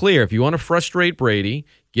pretty clear. If you want to frustrate Brady,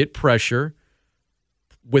 get pressure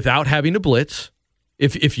without having to blitz.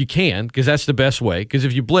 If you can, because that's the best way. Because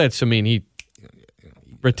if you blitz, I mean, he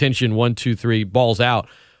retention 1, 2, 3, balls out.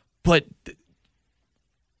 But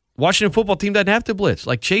Washington football team doesn't have to blitz.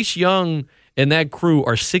 Like Chase Young and that crew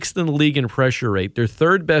are 6th in the league in pressure rate. They're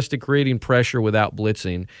 3rd best at creating pressure without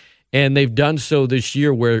blitzing. And they've done so this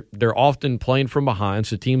year where they're often playing from behind,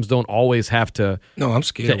 so teams don't always have to I'm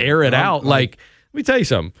scared to air it out. Like, let me tell you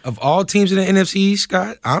something. Of all teams in the NFC,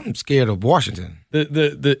 Scott, I'm scared of Washington.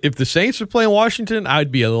 If the Saints were playing Washington,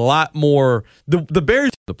 I'd be a lot more. The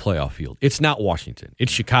Bears, the playoff field. It's not Washington.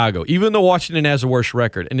 It's Chicago. Even though Washington has a worse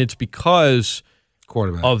record, and it's because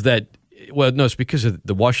quarterback of that. Well, no, it's because of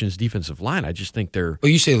the Washington's defensive line. I just think they're. Oh,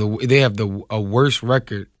 you say they have a worse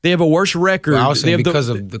record. They have a worse record. Well, I was saying because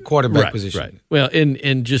of the quarterback position. Right. Well,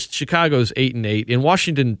 and just Chicago's 8-8. In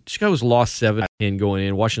Washington, Chicago's lost 7 going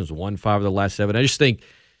in. Washington's won 5 of the last 7. I just think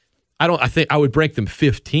I think I would rank them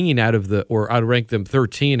 15 out of I'd rank them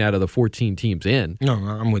 13 out of the 14 teams in. No,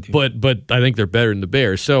 I'm with you. But I think they're better than the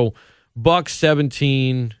Bears. So Bucs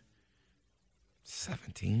 17.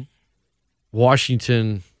 17.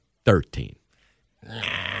 Washington 13.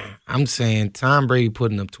 I'm saying Tom Brady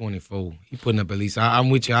putting up 24. He putting up at least. I'm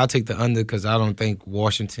with you. I'll take the under because I don't think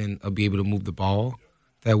Washington will be able to move the ball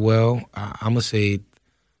that well. I'm gonna say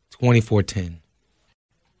 24-10.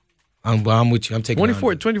 But I'm with you. I'm taking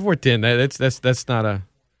 24-10. That's not a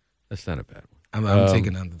bad one. I'm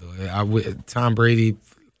taking under though. Tom Brady.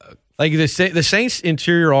 Like the Saints'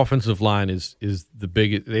 interior offensive line is the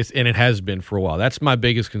biggest, and it has been for a while. That's my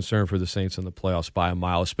biggest concern for the Saints in the playoffs by a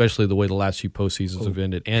mile, especially the way the last few postseasons have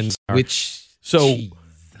ended. And if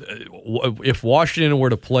Washington were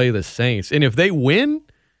to play the Saints, and if they win,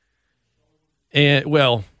 it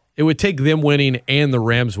would take them winning and the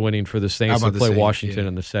Rams winning for the Saints to play Washington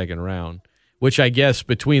in the second round. Which I guess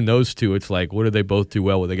between those two, it's like, what do they both do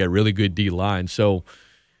well with? They got really good D line, so.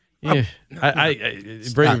 Yeah,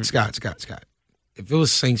 Scott. If it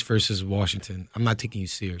was Saints versus Washington, I'm not taking you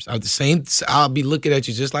serious. I'll be looking at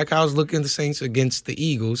you just like I was looking at the Saints against the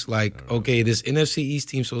Eagles. Like, okay, this NFC East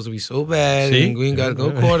team's supposed to be so bad, and we ain't got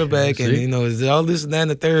no quarterback, and it's all this and that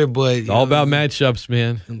and the third. But it's all about matchups,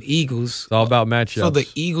 man. Them Eagles. It's all about matchups. So the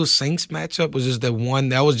Eagles Saints matchup was just the one.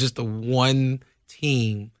 That was just the one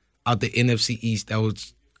team out the NFC East that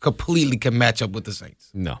was completely can match up with the Saints.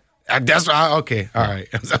 No, that's why. Okay, all right.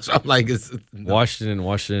 That's why I'm like, no.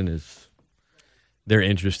 Washington is. They're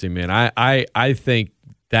interesting, man. I think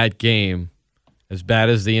that game, as bad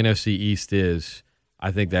as the NFC East is,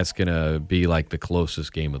 I think that's going to be like the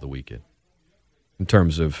closest game of the weekend in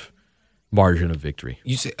terms of margin of victory.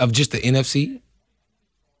 You say of just the NFC?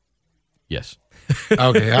 Yes.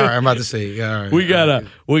 Okay, all right. I'm about to say. All right. We're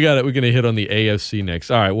gonna hit on the AFC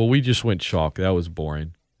next. All right. Well, we just went chalk. That was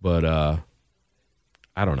boring, but I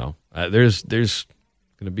don't know. There's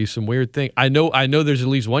going to be some weird thing. I know there's at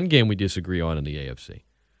least one game we disagree on in the AFC.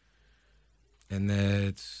 And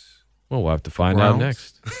that's... Well, we'll have to find out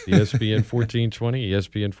next. ESPN 1420,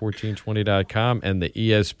 ESPN1420.com, and the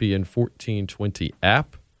ESPN 1420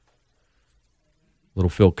 app. Little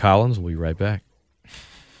Phil Collins. We'll be right back.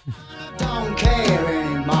 I don't care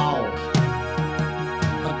anymore.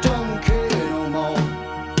 I don't care no more.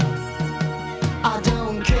 I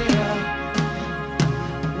don't care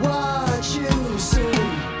what you say.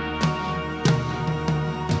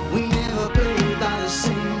 We never played by the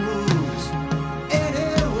same rules.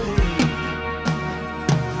 Anyway,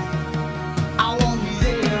 I won't be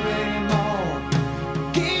there anymore.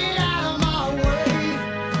 Get out of my way.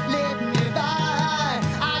 Let me by.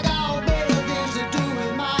 I got better things to do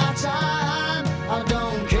with my time. I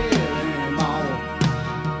don't care anymore.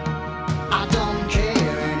 I don't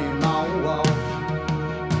care anymore.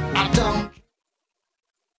 I don't.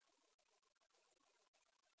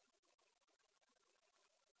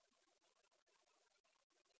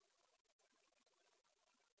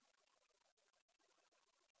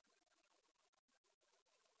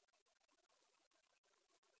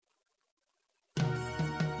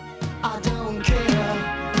 I don't care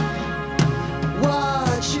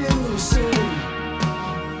what you say.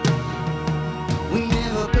 We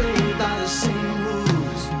never played by the same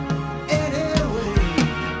rules. Anyway,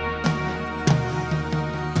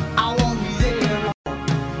 I won't be there.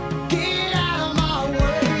 Get out of my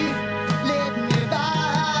way. Let me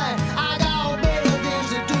by. I got better things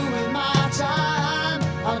to do with my time.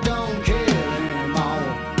 I don't care anymore.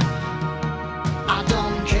 I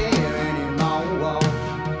don't care anymore.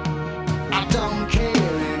 I don't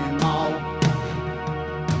care anymore.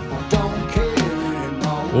 I don't care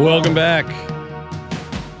anymore. Welcome back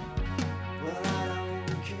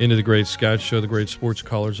into the Great Scott Show, the Great Sports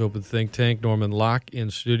Callers Open Think Tank. Norman Locke in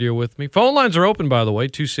studio with me. Phone lines are open, by the way,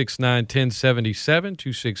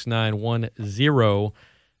 269-1077,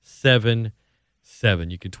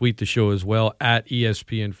 269-1077. You can tweet the show as well, at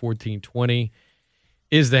ESPN1420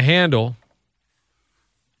 is the handle.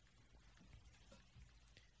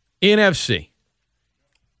 NFC,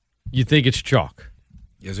 you think it's chalk.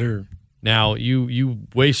 Yes, sir. Now, you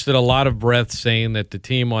wasted a lot of breath saying that the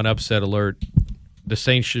team on upset alert, the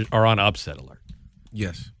Saints are on upset alert.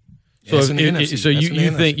 Yes. So, That's in the NFC. so That's in the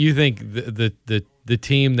NFC. you think the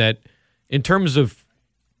team that, in terms of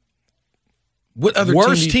What other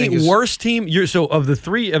worst team? Do you think is- worst team. So of the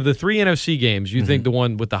three NFC games, you think the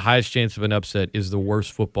one with the highest chance of an upset is the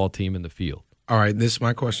worst football team in the field? All right, this is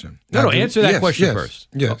my question. No, answer that question yes, first.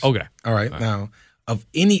 Yes. Okay. All right. Now, of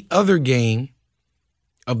any other game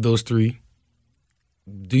of those three,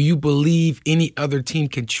 do you believe any other team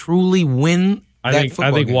can truly win I that think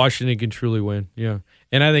football game? Washington can truly win. Yeah.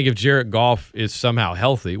 And I think if Jared Goff is somehow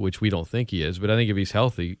healthy, which we don't think he is, but I think if he's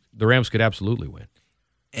healthy, the Rams could absolutely win.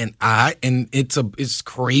 And it's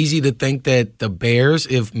crazy to think that the Bears,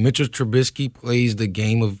 if Mitchell Trubisky plays the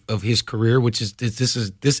game of his career, which is this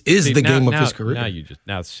is the game of his career. Are you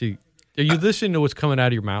listening to what's coming out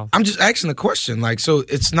of your mouth? I'm just asking a question. Like, so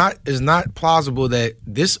it's not plausible that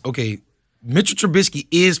Mitchell Trubisky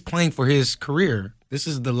is playing for his career. This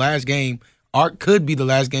is the last game, or could be the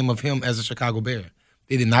last game of him as a Chicago Bear.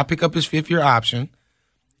 They did not pick up his fifth-year option,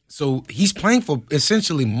 so he's playing for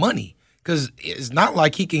essentially money. Because it's not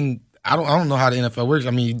like he can. I don't know how the NFL works.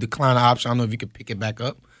 I mean, you decline an option. I don't know if you can pick it back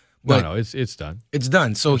up. But No, it's done. It's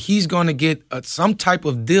done. So he's going to get some type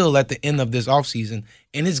of deal at the end of this offseason,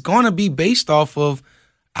 and it's going to be based off of,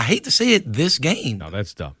 I hate to say it, this game. No,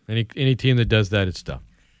 that's dumb. Any team that does that, it's dumb.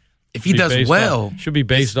 If he does well. Should be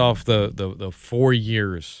based off the 4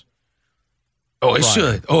 years Oh, it prior.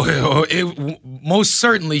 should. It most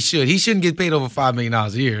certainly should. He shouldn't get paid over $5 million a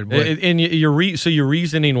year. But And your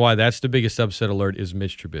reasoning why that's the biggest upset alert is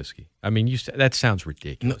Mitch Trubisky. I mean, that sounds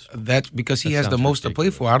ridiculous. that's because he That has the sounds most to play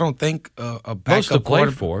ridiculous. for. I don't think a backup Most to play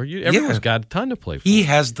quarterback- for. Everyone's got a ton to play for. He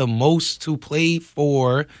has the most to play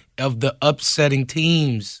for of the upsetting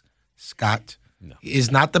teams. Scott is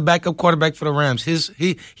not the backup quarterback for the Rams.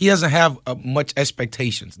 He doesn't have much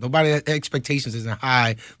expectations. Nobody's expectations isn't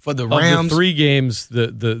high for the Rams. Of the 3 games,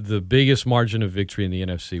 the biggest margin of victory in the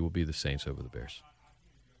NFC will be the Saints over the Bears.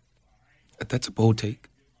 That's a bold take.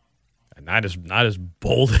 Not as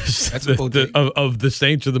bold as That's a bold take. of the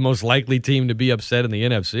Saints are the most likely team to be upset in the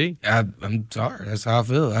NFC. I'm sorry. That's how I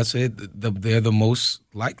feel. I said they're the most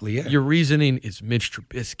likely. Yeah. Your reasoning is Mitch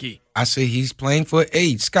Trubisky. I say he's playing for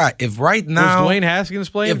Scott. If right Was now Dwayne Haskins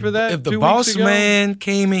playing for that? if the 2 boss weeks ago? man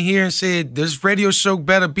came in here and said this radio show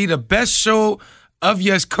better be the best show of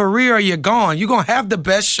your career or you're gone, you're gonna have the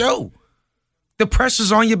best show. The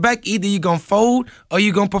pressure's on your back. Either you're gonna fold or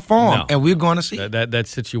you're gonna perform, No. and we're gonna see. that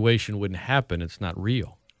situation wouldn't happen. It's not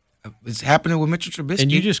real. It's happening with Mitchell Trubisky.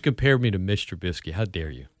 And you just compared me to Mitch Trubisky. How dare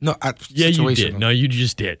you? no, Yeah, you situational. did. No, you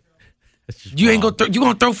just did. That's just You ain't wrong. gonna you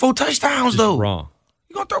gonna throw 4 touchdowns Just though. wrong.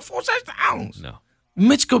 You gonna throw 4 touchdowns. No.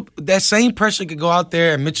 Mitch could, that same pressure could go out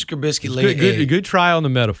there and Mitch Trubisky lay Good try on the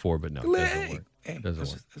metaphor, but no, it Lay doesn't egg. work. Hey, Doesn't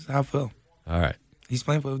that's, work. that's how I feel. All right. He's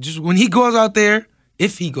playing for just when he goes out there.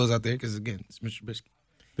 If he goes out there, because again, it's Mitch Trubisky.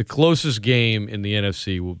 The closest game in the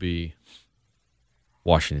NFC will be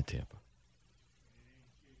Washington-Tampa.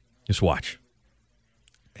 Just watch.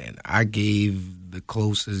 And I gave the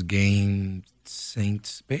closest game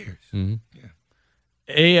Saints Bears. Mm-hmm.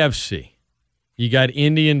 AFC. You got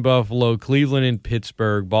Indy and Buffalo, Cleveland and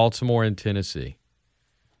Pittsburgh, Baltimore and Tennessee.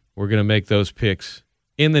 We're going to make those picks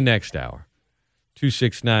in the next hour.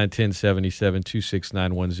 269-1077,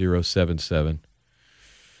 269-1077.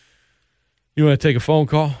 You want to take a phone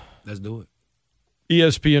call? Let's do it.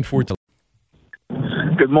 ESPN 14.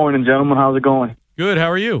 Good morning, gentlemen. How's it going? Good.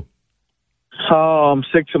 How are you? Oh, I'm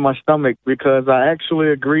sick to my stomach because I actually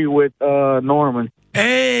agree with Norman.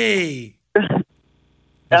 Hey,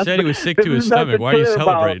 He said he was sick to his There's nothing stomach. Why are you clear about-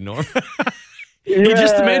 celebrating, Norman?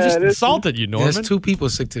 The man just insulted you, Norman. there's 2 people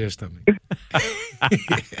sick to their stomach.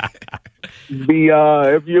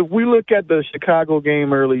 If we look at the Chicago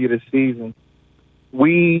game earlier this season,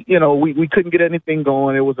 we couldn't get anything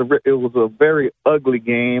going. It was a very ugly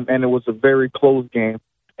game, and it was a very close game.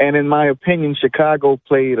 And in my opinion, Chicago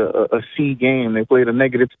played a C game. They played a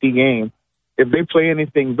negative C game. If they play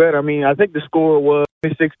anything better, I mean, I think the score was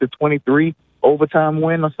 26-23 overtime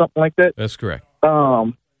win or something like that. That's correct.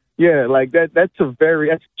 Yeah, like that's a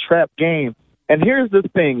trap game. And here's the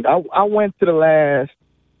thing. I went to the last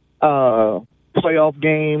playoff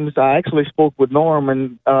games. I actually spoke with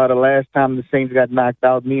Norman the last time the Saints got knocked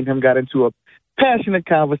out. Me and him got into a passionate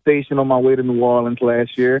conversation on my way to New Orleans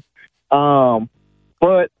last year.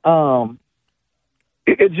 But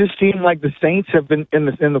it just seemed like the Saints have been in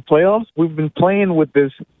the playoffs. We've been playing with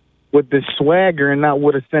this swagger and not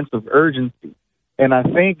with a sense of urgency. And I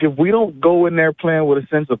think if we don't go in there playing with a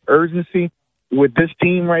sense of urgency with this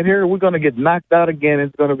team right here, we're going to get knocked out again.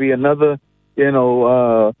 It's going to be another,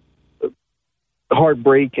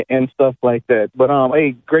 heartbreak and stuff like that. But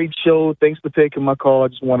hey, great show. Thanks for taking my call. I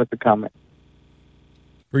just wanted to comment.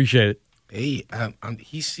 Appreciate it. Hey,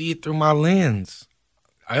 he see it through my lens.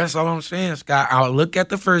 That's all I'm saying, Scott. I'll look at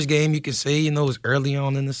the first game. You can say, it was early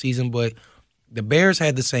on in the season, but the Bears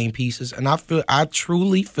had the same pieces, and I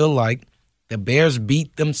truly feel like the Bears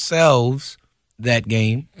beat themselves that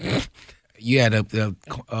game. You had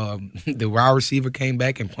the wide receiver came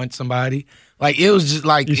back and punched somebody. Like it was just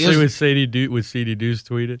like You see what CD Deuce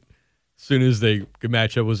tweeted? As soon as the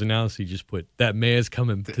matchup was announced, he just put, that man's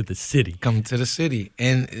coming to the city. Coming to the city.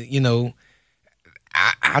 And,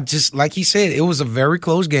 I just, like he said, it was a very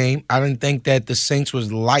close game. I didn't think that the Saints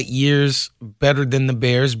was light years better than the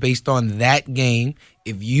Bears based on that game.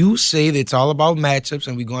 If you say that it's all about matchups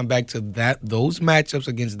and we're going back to those matchups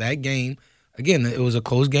against that game, again, it was a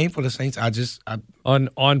close game for the Saints.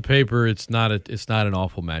 On paper, it's not an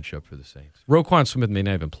awful matchup for the Saints. Roquan Smith may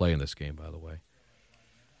not even play in this game, by the way.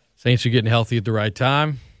 Saints are getting healthy at the right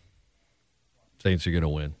time. Saints are going to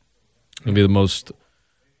win. It's going to be the most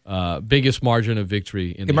biggest margin of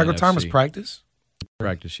victory in the Michael NFC. Thomas practice?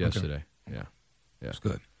 Practice yesterday. Okay. Yeah. That's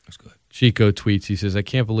good. Chico tweets, he says, I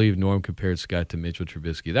can't believe Norm compared Scott to Mitchell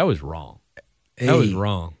Trubisky. That was wrong. That was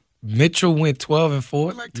wrong. Mitchell went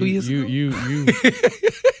 12-4 like 2 years ago.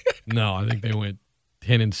 No, I think they went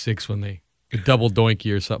 10-6 when they double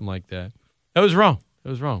doinky or something like that. That was wrong.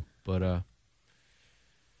 But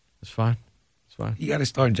it's fine. fine. You got to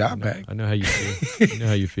start job back. I know how you feel. I know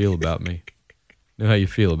how you feel about me. I know how you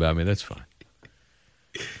feel about me. That's fine.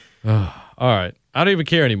 All right. I don't even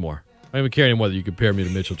care anymore. I don't even care anymore that you compare me to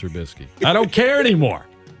Mitchell Trubisky. I don't care anymore.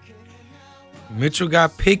 Mitchell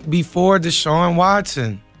got picked before Deshaun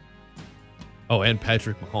Watson. Oh, and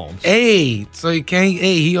Patrick Mahomes. Hey, so he can't.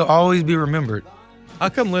 Hey, he'll always be remembered. How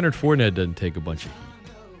come Leonard Fournette doesn't take a bunch of heat?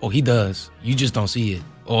 Oh, he does. You just don't see it.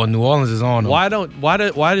 Or New Orleans is on him.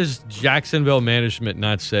 Why does Jacksonville management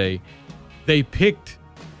not say they picked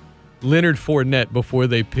Leonard Fournette before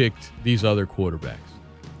they picked these other quarterbacks?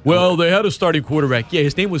 Well, they had a starting quarterback. Yeah,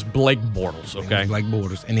 his name was Blake Bortles, okay? Blake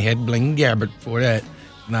Bortles. And he had Blaine Gabbert for that.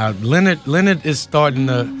 Now, Leonard is starting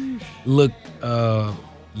to look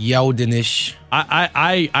Yeldonish.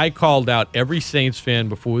 I called out every Saints fan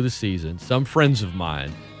before the season, some friends of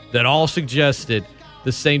mine, that all suggested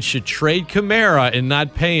the Saints should trade Kamara and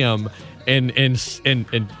not pay him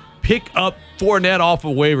and pick up Fournette off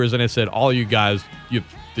of waivers. And I said, all you guys,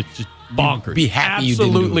 it's just bonkers. Be happy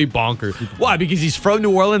Absolutely you didn't bonkers. Why? Because he's from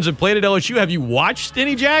New Orleans and played at LSU. Have you watched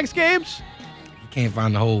any Jags games? You can't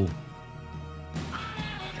find the hole.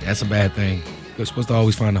 That's a bad thing. You're supposed to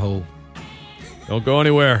always find the hole. Don't go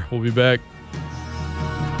anywhere. We'll be back.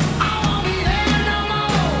 I won't be there no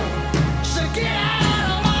more. So get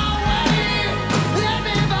out of my way. Let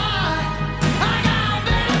me by. I got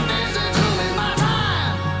better things to do with my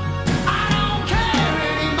time. I don't care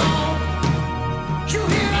anymore. You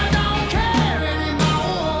hear? I don't care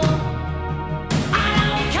anymore. I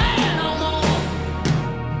don't care no more.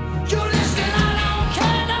 You listen? I don't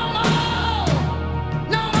care no more.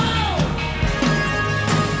 No more.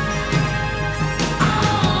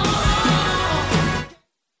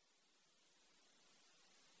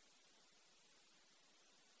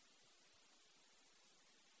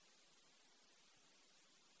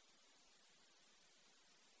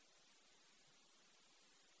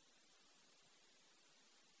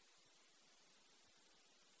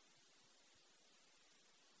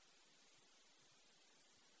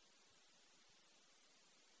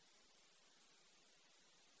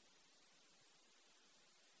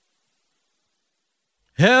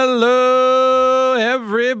 Hello,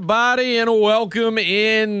 everybody, and welcome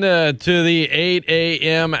in to the 8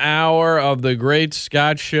 a.m. hour of the Great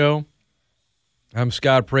Scott Show. I'm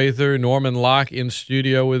Scott Prather, Norman Locke in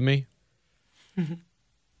studio with me.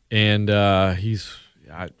 And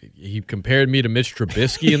he compared me to Mitch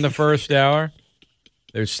Trubisky in the first hour.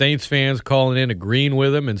 There's Saints fans calling in, agreeing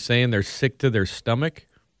with him, and saying they're sick to their stomach.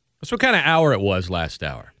 That's what kind of hour it was last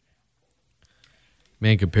hour.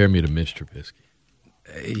 Man, compare me to Mitch Trubisky.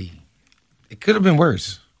 Hey, it could have been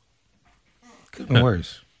worse. Could have been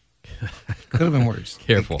worse. Could have been worse.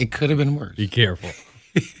 Careful. It could have been worse. Be careful.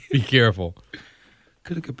 Be careful.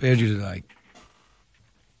 Could have compared you to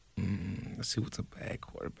let's see, what's a bad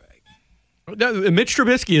quarterback? Mitch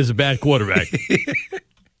Trubisky is a bad quarterback.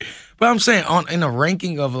 But I'm saying in a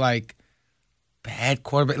ranking of bad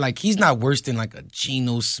quarterback, he's not worse than a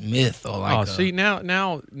Geno Smith or see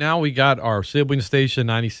now we got our sibling station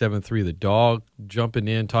 97.3 The Dog jumping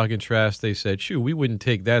in talking trash. They said, "Shoot, we wouldn't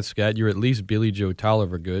take that, Scott. You're at least Billy Joe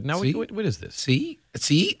Tolliver good." Now what is this? See,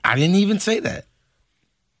 I didn't even say that.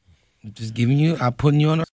 I'm just giving you. I'm putting you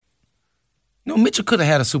on. No, Mitchell could have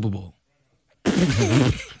had a Super Bowl.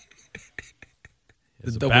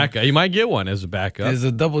 As a backup, you might get one as a backup. There's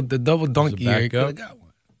the double donkey here. He could have got one.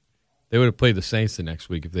 They would have played the Saints the next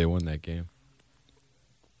week if they won that game.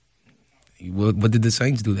 What did the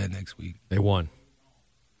Saints do that next week? They won.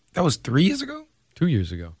 That was 3 years ago? 2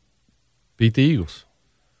 years ago. Beat the Eagles.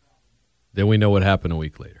 Then we know what happened a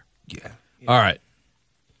week later. Yeah. All right.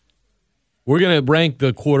 We're going to rank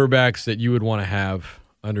the quarterbacks that you would want to have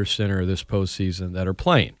under center this postseason that are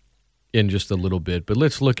playing in just a little bit. But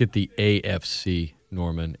let's look at the AFC,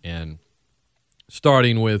 Norman, and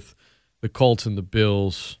starting with the Colts and the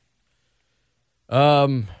Bills.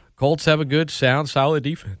 Colts have a good, sound, solid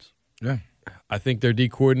defense. Yeah. I think their D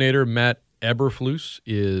coordinator, Matt Eberflus,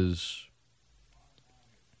 is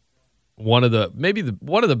one of the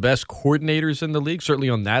best coordinators in the league, certainly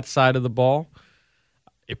on that side of the ball.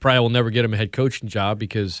 It probably will never get him a head coaching job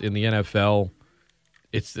because in the NFL,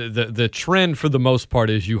 it's the trend for the most part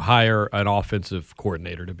is you hire an offensive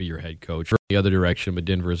coordinator to be your head coach. Or the other direction, but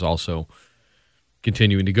Denver is also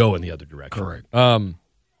continuing to go in the other direction. Correct.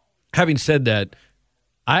 Having said that,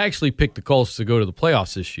 I actually picked the Colts to go to the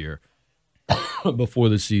playoffs this year before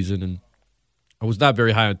the season, and I was not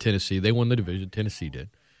very high on Tennessee. They won the division. Tennessee did.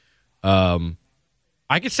 I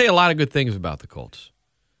could say a lot of good things about the Colts.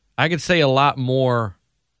 I could say a lot more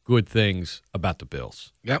good things about the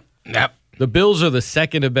Bills. Yep. The Bills are the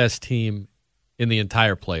second best team in the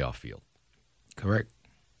entire playoff field. Correct.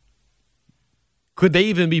 Could they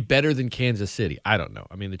even be better than Kansas City? I don't know.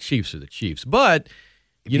 I mean, the Chiefs are the Chiefs, but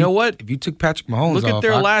you know what? If you took Patrick Mahomes Look at off,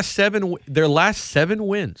 their last seven. Their last 7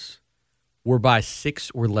 wins were by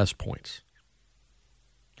 6 or less points.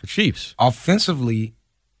 The Chiefs offensively,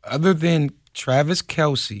 other than Travis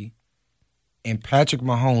Kelce and Patrick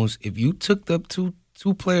Mahomes, if you took the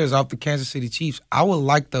two players off the Kansas City Chiefs, I would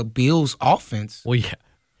like the Bills' offense. Well, yeah.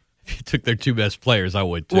 If you took their 2 best players, I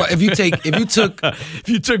would too. Well, if you took if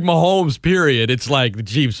you took Mahomes, period, it's like the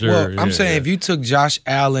Chiefs are. Well, I'm saying if you took Josh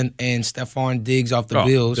Allen and Stephon Diggs off the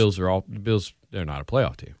Bills, Bills. They're not a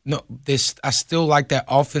playoff team. No, I still like that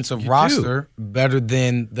offensive roster better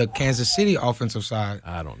than the Kansas City offensive side.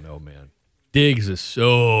 I don't know, man. Diggs is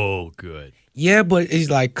so good. Yeah, but it's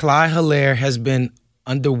like Clyde Hilaire has been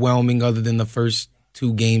underwhelming other than the first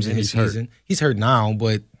 2 games in his season. He's hurt now,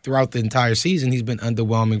 but throughout the entire season, he's been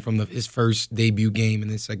underwhelming from his first debut game and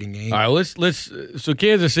his second game. All right, let's. So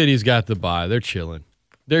Kansas City's got the bye. They're chilling.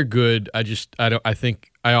 They're good. I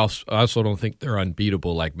also don't think they're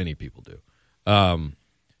unbeatable like many people do.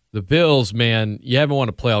 The Bills, man, you haven't won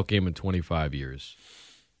a playoff game in 25 years.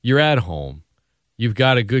 You're at home. You've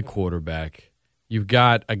got a good quarterback. You've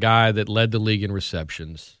got a guy that led the league in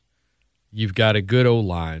receptions. You've got a good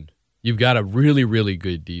O-line. You've got a really, really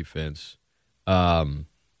good defense.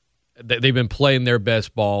 They've been playing their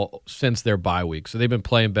best ball since their bye week, so they've been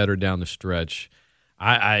playing better down the stretch.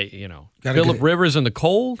 Phillip Rivers in the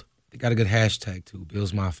cold. They got a good hashtag too,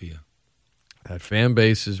 Bills Mafia. That fan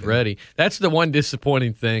base is ready. That's the one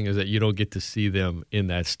disappointing thing is that you don't get to see them in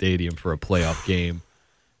that stadium for a playoff game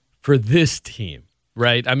for this team,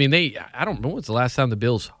 right? I mean, I don't know when's the last time the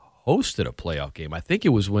Bills hosted a playoff game. I think it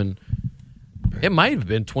was when it might have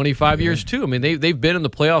been 25 years too. I mean, they've been in the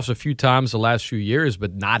playoffs a few times the last few years,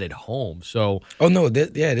 but not at home. So,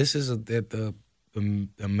 this is the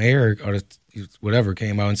mayor or whatever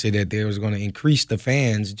came out and said that they was going to increase the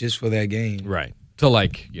fans just for that game, right? To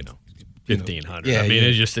 1,500. Yeah, I mean,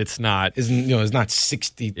 it's not. It's not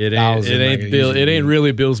 60,000. It ain't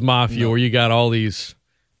really Bill's Mafia where you got all these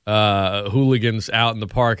hooligans out in the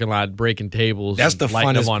parking lot breaking tables. That's the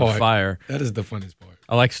lighting funnest them on part. Fire. That is the funnest part.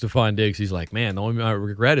 I like Stephon Diggs. He's like, man, the only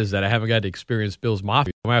regret is that I haven't got to experience Bill's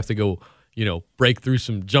Mafia. I might have to go,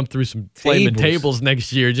 jump through some flaming tables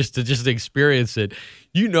next year just to experience it.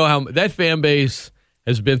 You know how that fan base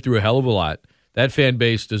has been through a hell of a lot. That fan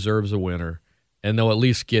base deserves a winner, and they'll at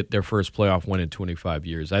least get their first playoff win in 25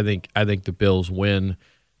 years. I think the Bills win.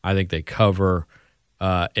 I think they cover,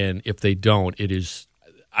 and if they don't,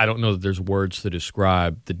 I don't know that there's words to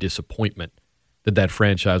describe the disappointment that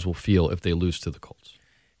franchise will feel if they lose to the Colts.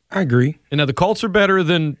 I agree. And now the Colts are better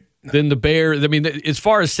than the Bears. I mean, as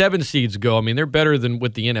far as 7 seeds go, I mean, they're better than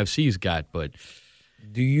what the NFC's got, but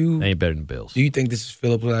they ain't better than the Bills. Do you think this is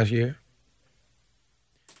Phillips last year?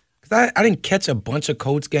 Because I didn't catch a bunch of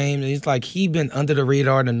Colts games. It's like he been under the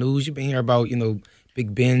radar in the news. You've been hearing about,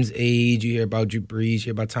 Big Ben's age. You hear about Drew Brees. You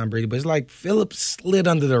hear about Tom Brady. But it's like Phillips slid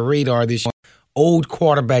under the radar this year. Old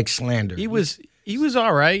quarterback slander. He was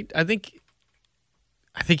all right. I think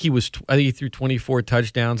he threw 24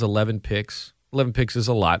 touchdowns, 11 picks. 11 picks is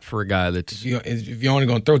a lot for a guy that's. If you're only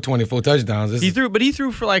going to throw 24 touchdowns, he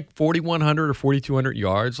threw for like 4,100 or 4,200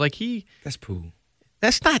 yards. That's poo.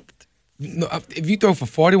 That's not. No, if you throw for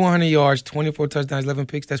 4,100 yards, 24 touchdowns, 11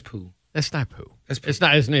 picks, that's poo. That's not poo. That's poo. It's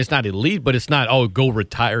not elite, but it's not. Go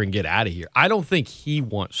retire and get out of here. I don't think he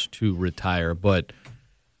wants to retire, but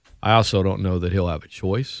I also don't know that he'll have a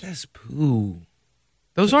choice. That's poo.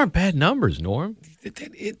 Those aren't bad numbers, Norm.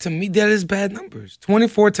 To me, that is bad numbers.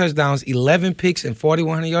 24 touchdowns, 11 picks, and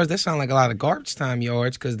 4,100 yards. That sounds like a lot of garbage time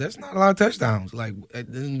yards because that's not a lot of touchdowns. Like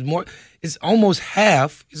more, it's almost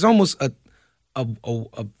half. It's almost a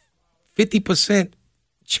 50%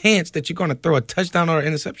 chance that you're going to throw a touchdown or an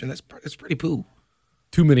interception. That's pretty poo.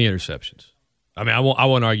 Too many interceptions. I mean, I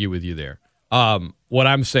won't argue with you there. What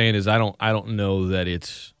I'm saying is I don't know that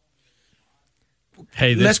it's.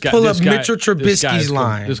 Hey, let's pull up Mitchell Trubisky's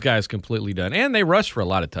line. This guy's completely done. And they rushed for a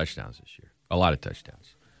lot of touchdowns this year. A lot of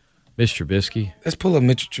touchdowns. Mitch Trubisky. Let's pull up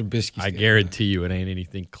Mitchell Trubisky. I guarantee you it ain't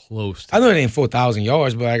anything close to I know it ain't 4,000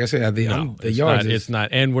 yards, but like I said, the yards it's not.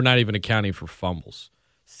 And we're not even accounting for fumbles.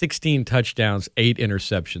 16 touchdowns, 8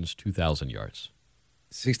 interceptions, 2,000 yards.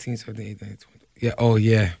 16, 17, 18, 20. Yeah, oh,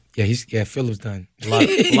 yeah. Yeah, Phillips done.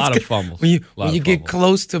 A lot of fumbles. When you get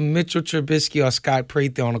close to Mitchell Trubisky or Scott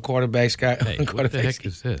Prather on a quarterback, what the heck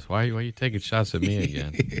is this? Why are you taking shots at me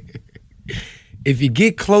again? If you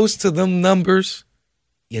get close to them numbers,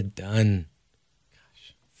 you're done.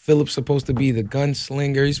 Gosh. Phillips supposed to be the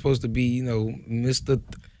gunslinger. He's supposed to be, Mr.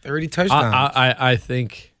 30 touchdowns. I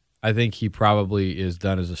think I think he probably is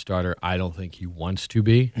done as a starter. I don't think he wants to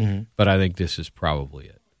be, but I think this is probably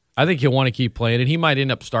it. I think he'll want to keep playing, and he might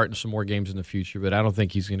end up starting some more games in the future, but I don't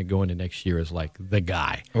think he's going to go into next year as like the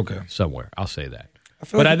guy somewhere. I'll say that.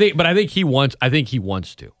 I think he wants to. I think he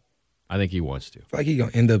wants to. I feel like he's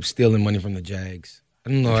gonna end up stealing money from the Jags. I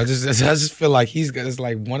don't know. I just feel like it's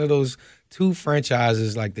like one of those two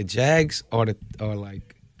franchises, like the Jags or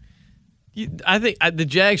like. I think the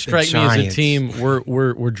Jags strike me as a team.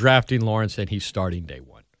 We're drafting Lawrence and he's starting day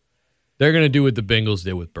one. They're going to do what the Bengals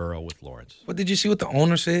did with Burrow with Lawrence. But did you see what the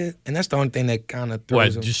owner said? And that's the only thing that kind of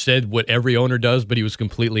throws him. Just said what every owner does, but he was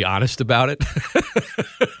completely honest about it.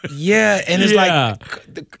 Yeah, and it's like,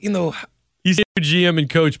 he's a GM and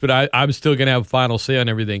coach, but I'm still going to have final say on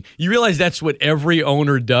everything. You realize that's what every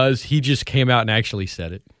owner does? He just came out and actually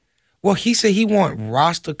said it. Well, he said he want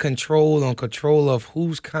roster control of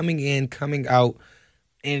who's coming in, coming out.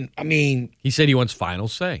 And, I mean... He said he wants final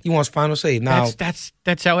say. He wants final say. Now, that's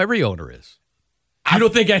how every owner is. I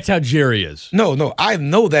don't think that's how Jerry is. No, I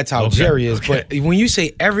know that's how Jerry is. Okay. But when you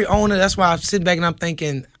say every owner, that's why I sit back and I'm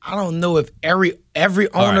thinking, I don't know if every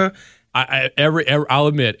owner... I'll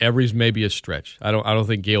admit, every's maybe a stretch. I don't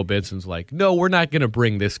think Gail Benson's like, no, we're not going to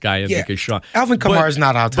bring this guy in because Sean... Alvin Kamara's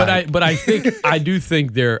not our type. But I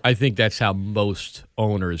think that's how most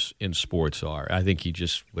owners in sports are. I think he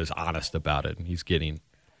just was honest about it, and he's getting...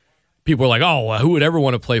 People are like, oh, who would ever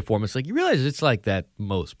want to play for him? It's like, you realize it's like that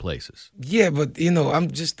most places. Yeah, but, I'm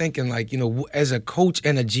just thinking, like, as a coach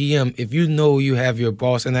and a GM, if you know you have your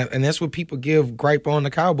boss, and that's what people give gripe on the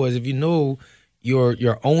Cowboys, if you know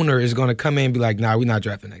your owner is going to come in and be like, nah, we're not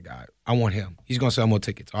drafting that guy. I want him. He's going to sell more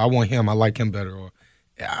tickets. Or I want him. I like him better. Or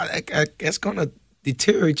that's going to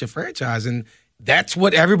deteriorate your franchise. And that's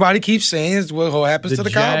what everybody keeps saying is what happens to the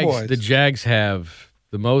Cowboys. The Jags have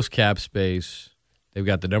the most cap space. They've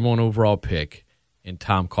got the number 1 overall pick, and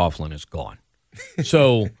Tom Coughlin is gone.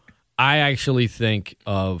 So I actually think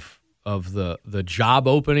of the job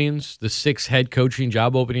openings, the 6 head coaching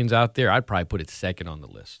job openings out there, I'd probably put it second on the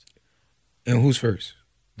list. And who's first?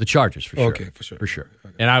 The Chargers, for sure. Okay, for sure. For sure.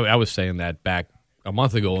 Okay. And I was saying that back a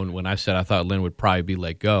month ago when I said I thought Lynn would probably be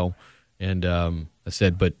let go. And I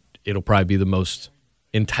said, but it'll probably be the most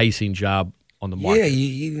enticing job on the market. Yeah,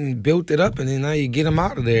 you built it up, and then now you get them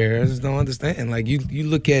out of there. I just don't understand. Like, you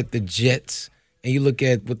look at the Jets, and you look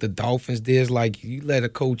at what the Dolphins did. It's like you let a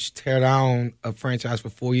coach tear down a franchise for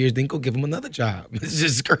 4 years, then go give him another job. It's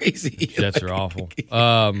just crazy. Jets are awful.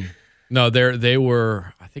 No, they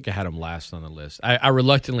were, I think I had them last on the list. I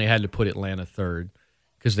reluctantly had to put Atlanta third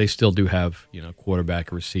because they still do have,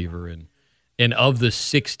 quarterback, receiver. And of the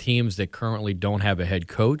 6 teams that currently don't have a head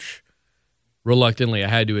coach, reluctantly, I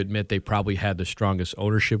had to admit they probably had the strongest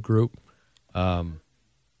ownership group.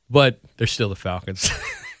 But they're still the Falcons.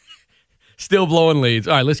 Still blowing leads.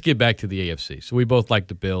 All right, let's get back to the AFC. So we both like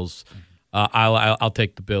the Bills. I'll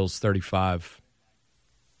take the Bills 35.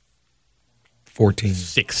 14.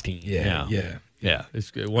 16. Yeah.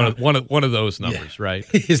 It's one of those numbers, right?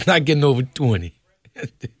 It's not getting over 20.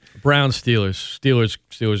 Browns, Steelers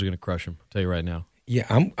are going to crush them. I'll tell you right now. Yeah,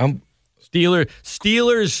 I'm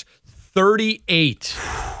Steelers 38,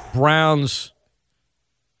 Browns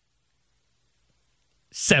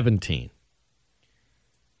 17.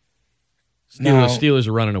 Steelers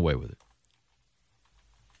are running away with it.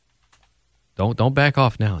 Don't back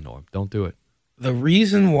off now, Norm. Don't do it. The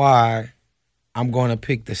reason why I'm going to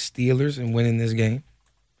pick the Steelers and winning this game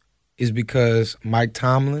is because Mike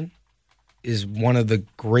Tomlin is one of the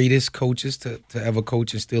greatest coaches to ever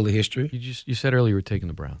coach in Steeler history. You said earlier you were taking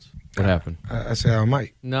the Browns. What happened? I said I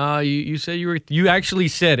might. No, you said you actually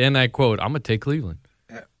said, and I quote, I'm gonna take Cleveland.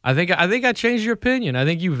 I think I changed your opinion. I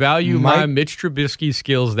think you value my Mitch Trubisky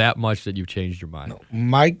skills that much that you've changed your mind. No,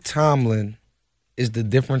 Mike Tomlin is the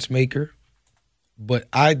difference maker, but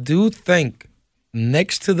I do think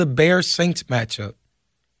next to the Bears-Saints matchup,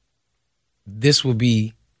 this will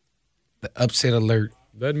be the upset alert.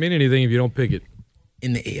 Doesn't mean anything if you don't pick it.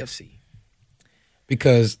 In the AFC.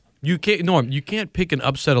 Because you can't pick an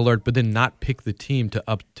upset alert but then not pick the team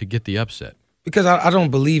to get the upset. Because I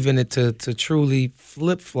don't believe in it to truly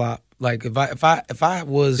flip-flop. Like if I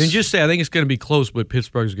was, then just say I think it's going to be close, but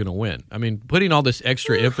Pittsburgh's going to win. I mean, putting all this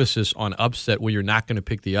extra emphasis on upset when you're not going to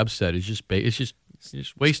pick the upset is just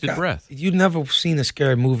wasted Scott, breath. You've never seen a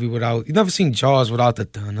scary movie without. You've never seen Jaws without the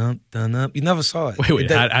dun up. You never saw it.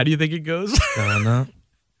 Wait. How do you think it goes? Dun up.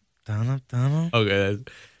 Okay,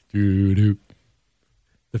 doo-doo.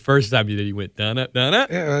 The first time you went dun up.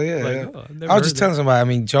 Yeah. I was just telling somebody. I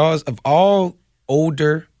mean, Jaws, of all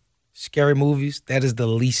older scary movies, that is the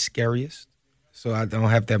least scariest. So I don't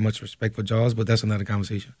have that much respect for Jaws, but that's another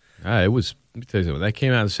conversation. It was. Let me tell you something. That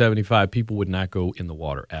came out in '75. People would not go in the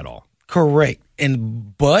water at all. Correct.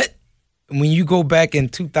 But when you go back in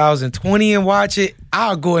 2020 and watch it,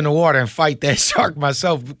 I'll go in the water and fight that shark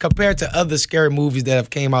myself. Compared to other scary movies that have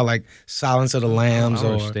came out like Silence of the Lambs. I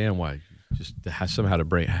don't understand why. Just somehow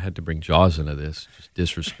I had to bring Jaws into this. Just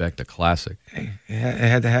disrespect a classic. Hey, it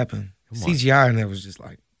had to happen. CGI in there was just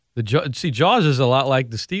like. Jaws is a lot like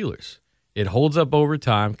the Steelers. It holds up over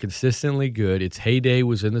time, consistently good. Its heyday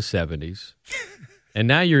was in the 70s. And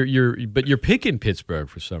now you're picking Pittsburgh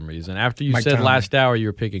for some reason. After you said last hour you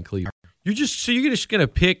were picking Cleveland. You're just gonna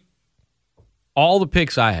pick all the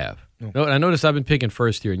picks I have. No, I noticed I've been picking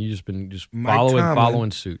first here, and you've just been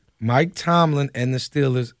following suit. Mike Tomlin and the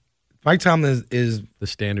Steelers. Mike Tomlin is the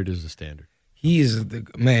standard is the standard. He is the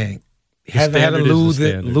man. He hasn't had a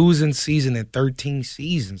losing season in 13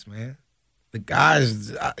 seasons, man. The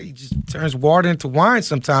guys, he just turns water into wine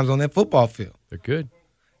sometimes on that football field. They're good.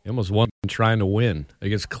 They almost won trying to win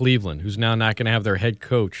against Cleveland, who's now not going to have their head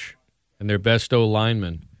coach and their best O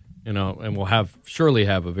lineman, and will surely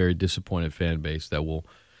have a very disappointed fan base that will.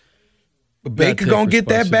 But Baker gonna get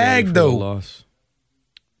that bag though. Loss.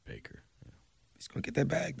 Baker, he's gonna get that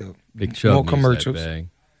bag though. Big Chubb more commercials. That bag.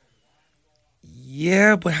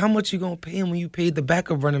 Yeah, but how much you gonna pay him when you paid the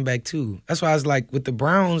backup running back too? That's why I was like, with the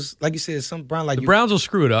Browns, like you said, the Browns will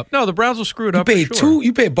screw it up. No, the Browns will screw it up.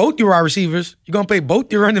 You paid both your wide receivers. You're gonna pay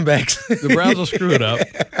both your running backs. The Browns will screw it up.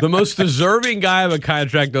 The most deserving guy of a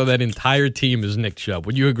contract on that entire team is Nick Chubb.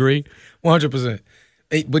 Would you agree? 100%.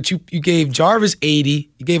 But you gave Jarvis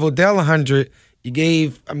 80. You gave Odell 100. You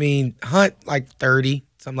gave Hunt like 30,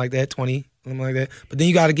 something like that, 20, something like that. But then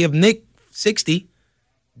you got to give Nick 60.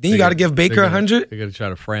 Then you got to give Baker 100. They're going to try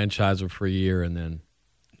to franchise him for a year and then,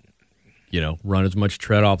 run as much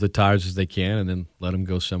tread off the tires as they can and then let him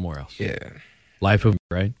go somewhere else. Yeah. Life of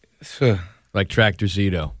right? Like Tractor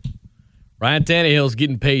Zito. Ryan Tannehill's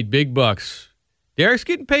getting paid big bucks. Derek's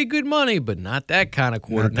getting paid good money, but not that kind of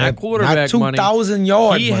quarterback money. 2,000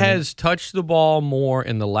 yards. He has touched the ball more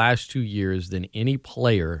in the last 2 years than any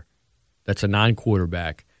player that's a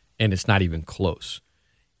non-quarterback, and it's not even close.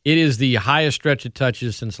 It is the highest stretch of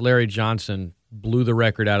touches since Larry Johnson blew the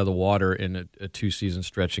record out of the water in a 2-season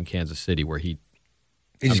stretch in Kansas City, where he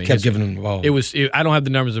just kept giving him the ball. I don't have the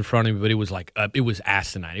numbers in front of me, but it was like it was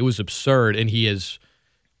asinine. It was absurd, and he is.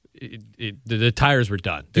 The tires were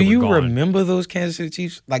done. Do you remember those Kansas City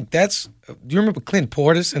Chiefs? Do you remember Clint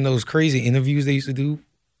Portis and those crazy interviews they used to do?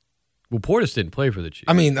 Well, Portis didn't play for the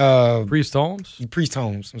Chiefs. Priest Holmes. Priest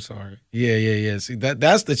Holmes. I'm sorry. Yeah. See,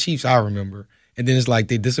 that's the Chiefs I remember. And then it's like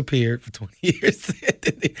they disappeared for 20 years.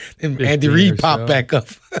 And Andy Reid popped back up.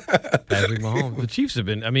 Patrick Mahomes. The Chiefs have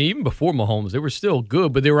been. Even before Mahomes, they were still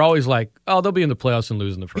good, but they were always like, "Oh, they'll be in the playoffs and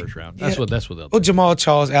lose in the first round." That's what they'll do. Well, Jamal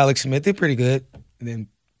Charles, Alex Smith, they're pretty good. And then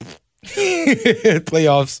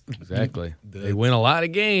playoffs. Exactly. They win a lot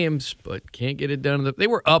of games, but can't get it done. They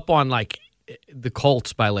were up on the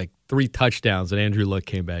Colts by 3 touchdowns, and Andrew Luck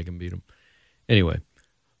came back and beat them. Anyway,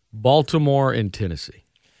 Baltimore and Tennessee.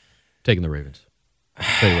 Taking the Ravens. I'll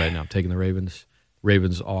tell you right now, I'm taking the Ravens.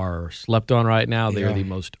 Ravens are slept on right now. They are the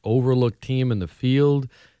most overlooked team in the field.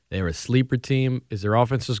 They're a sleeper team. Is their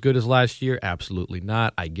offense as good as last year? Absolutely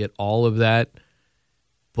not. I get all of that.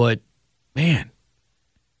 But, man,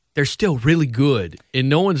 they're still really good, and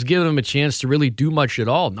no one's giving them a chance to really do much at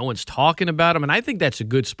all. No one's talking about them, and I think that's a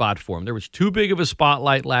good spot for them. There was too big of a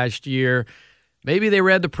spotlight last year. Maybe they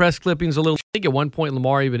read the press clippings a little. I think at one point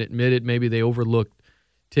Lamar even admitted maybe they overlooked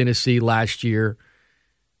Tennessee last year.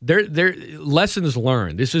 They're lessons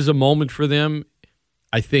learned. This is a moment for them.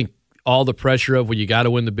 I think all the pressure of, you got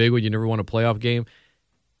to win the big one, you never won a playoff game.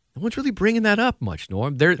 No one's really bringing that up much,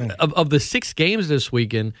 Norm. Of the 6 games this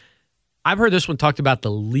weekend, I've heard this one talked about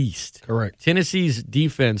the least. Correct. Tennessee's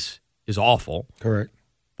defense is awful. Correct.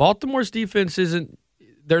 Baltimore's defense isn't.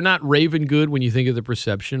 They're not Raven good when you think of the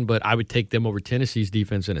perception, but I would take them over Tennessee's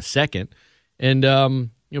defense in a second. And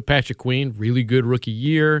Patrick Queen, really good rookie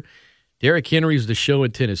year. Derrick Henry's the show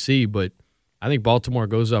in Tennessee, but I think Baltimore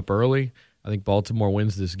goes up early. I think Baltimore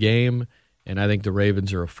wins this game, and I think the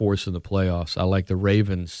Ravens are a force in the playoffs. I like the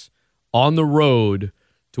Ravens on the road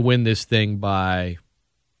to win this thing by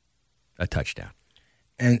a touchdown.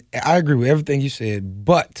 And I agree with everything you said,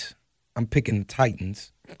 but I'm picking the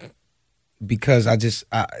Titans because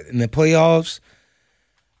in the playoffs,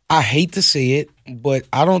 I hate to see it, but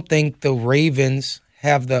I don't think the Ravens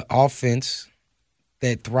have the offense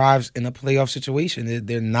that thrives in a playoff situation.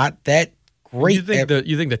 They're not that great.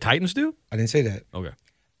 You think the Titans do? I didn't say that. Okay.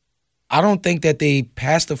 I don't think that they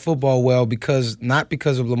pass the football well not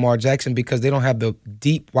because of Lamar Jackson, because they don't have the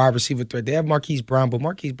deep wide receiver threat. They have Marquise Brown, but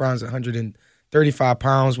Marquise Brown's 110 35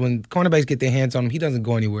 pounds. When cornerbacks get their hands on him, he doesn't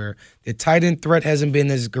go anywhere. The tight end threat hasn't been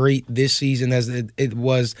as great this season as it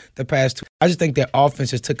was the past two. I just think their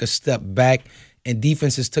offense has took a step back and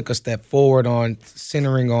defenses took a step forward on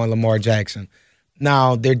centering on Lamar Jackson.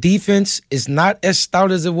 Now, their defense is not as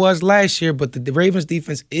stout as it was last year, but the Ravens'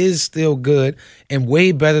 defense is still good and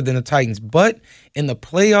way better than the Titans. But in the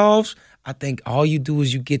playoffs, I think all you do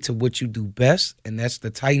is you get to what you do best, and that's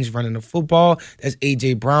the Titans running the football. That's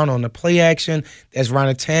A.J. Brown on the play action. That's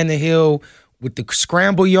Ryan Tannehill with the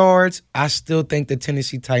scramble yards. I still think the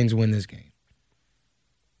Tennessee Titans win this game.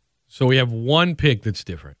 So we have one pick that's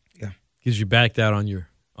different. Yeah. Because you backed out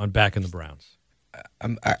on backing the Browns.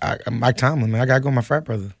 I'm Mike Tomlin, man. I got to go with my frat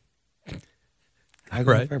brother. I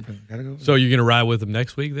go Right. with my frat brother. Gotta go. So you're going to ride with them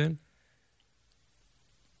next week then?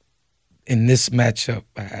 In this matchup,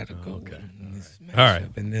 I had to go. Okay. In this matchup, All right.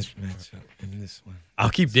 In this matchup, in this one. I'll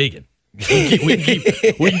keep digging. We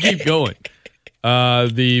can keep going.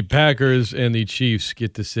 The Packers and the Chiefs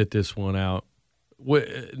get to sit this one out.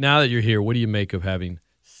 Now that you're here, what do you make of having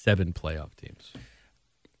 7 playoff teams?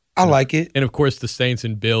 I like it. And, of course, the Saints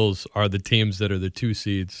and Bills are the teams that are the 2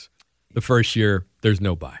 seeds. The first year, there's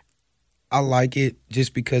no bye. I like it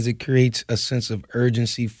just because it creates a sense of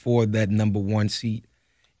urgency for that number 1 seed.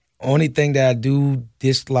 Only thing that I do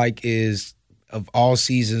dislike is, of all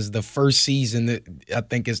seasons, the first season, that I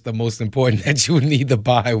think it's the most important that you need the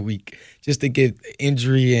bye week just to get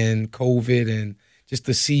injury and COVID and just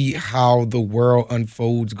to see how the world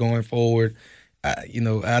unfolds going forward.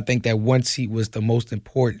 I think that 1 seat was the most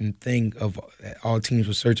important thing of all teams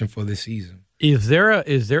were searching for this season. Is there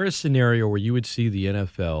a scenario where you would see the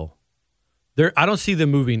NFL? I don't see them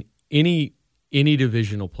moving any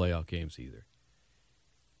divisional playoff games either.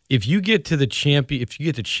 If you get to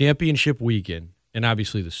championship weekend, and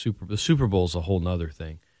obviously the Super Bowl is a whole nother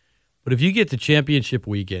thing, but if you get to championship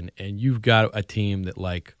weekend and you've got a team that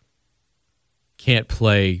like can't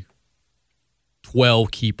play 12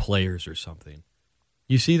 key players or something,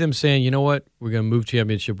 you see them saying, you know what, we're going to move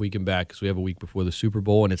championship weekend back because we have a week before the Super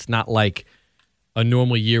Bowl, and it's not like a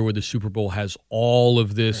normal year where the Super Bowl has all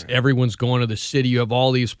of this. Right. Everyone's going to the city. You have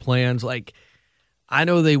all these plans. Like, I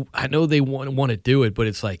know they want to do it, but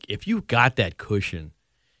it's like if you got that cushion,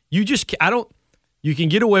 you can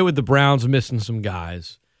get away with the Browns missing some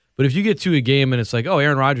guys, but if you get to a game and it's like, oh,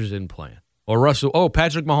 Aaron Rodgers isn't playing, or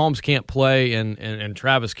Patrick Mahomes can't play, and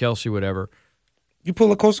Travis Kelce, whatever, you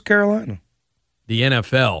pull a Coastal Carolina. The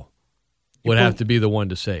NFL would have to be the one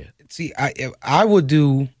to say it. See, I would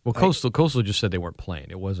do. Well, Coastal just said they weren't playing.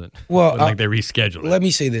 It wasn't. Well, like they rescheduled it. Let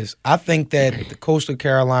me say this. I think that the Coastal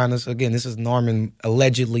Carolinas. Again, this is Norman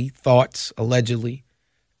thoughts. Allegedly.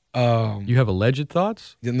 You have alleged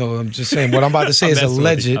thoughts? I'm just saying what I'm about to say is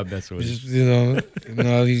alleged. You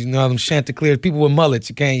know them Chanticleers, people with mullets.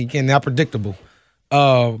 You can't. They're not predictable.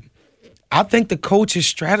 I think the coach has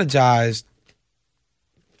strategized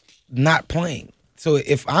not playing. So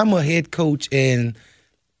if I'm a head coach and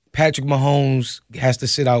Patrick Mahomes has to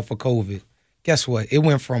sit out for COVID, guess what? It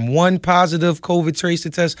went from 1 positive COVID trace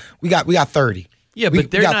test. We got 30. Yeah,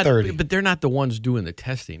 but they're not 30. But they're not the ones doing the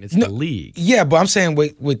testing. It's the league. Yeah, but I'm saying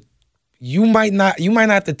with you might not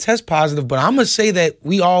have to test positive, but I'm gonna say that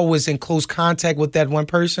we all was in close contact with that one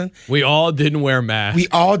person. We all didn't wear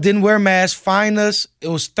masks. Fine us. It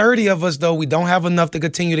was 30 of us though. We don't have enough to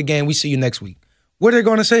continue the game. We see you next week. What are they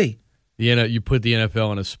gonna say? You put the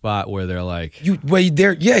NFL in a spot where they're like, you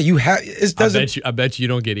have. It doesn't. I bet you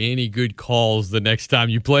don't get any good calls the next time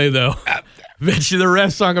you play though. I bet you the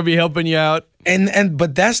refs aren't gonna be helping you out.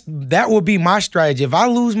 But that would be my strategy. If I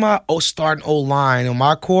lose my starting O-line or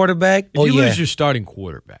my quarterback, if you lose your starting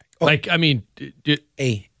quarterback,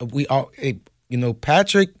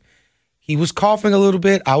 Patrick, he was coughing a little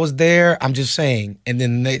bit. I was there. I'm just saying. And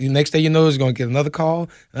then the next day, he's going to get another call.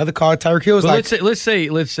 Tyreek Hill was like, let's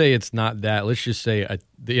say it's not that. Let's just say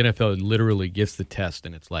the NFL literally gets the test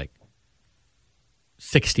and it's like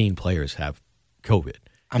 16 players have COVID.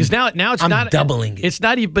 Because now it's not doubling it. It's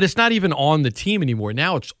not even, but it's not even on the team anymore.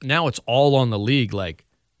 Now it's all on the league. Like,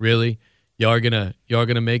 really, y'all are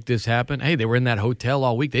gonna make this happen? Hey, they were in that hotel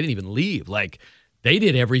all week. They didn't even leave. Like, they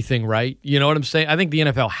did everything right. You know what I'm saying? I think the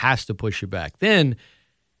NFL has to push you back. Then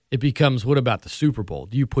it becomes, what about the Super Bowl?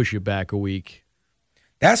 Do you push it back a week?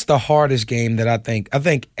 That's the hardest game that I think. I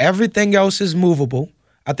think everything else is movable.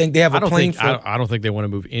 I think they have a playing field. I don't think they want to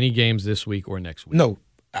move any games this week or next week. No.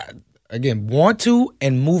 Again, want to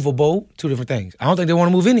and movable, 2 different things. I don't think they want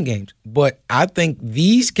to move any games. But I think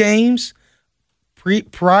these games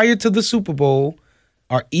prior to the Super Bowl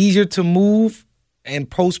are easier to move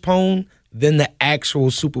and postpone than the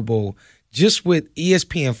actual Super Bowl. just with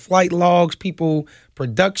ESPN flight logs, people,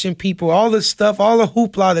 production people, all this stuff, all the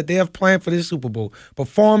hoopla that they have planned for this Super Bowl,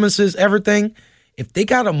 performances, everything. If they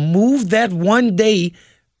got to move that one day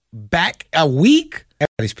back a week,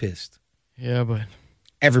 everybody's pissed. Yeah, but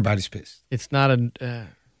Everybody's pissed. it's not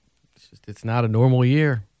it's not a normal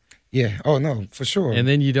year. Yeah. Oh, no, for sure. And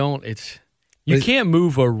then you can't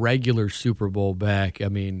move a regular Super Bowl back, I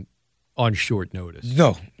mean, on short notice.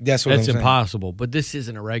 No, that's what I'm saying. Impossible. But this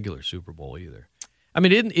isn't a regular Super Bowl either. I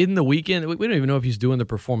mean, in the weekend, we don't even know if he's doing the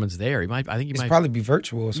performance there. I think he might probably be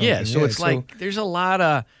virtual or something. Yeah, so it's like there's a lot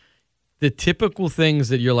of the typical things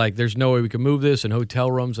that you're like, there's no way we can move this, and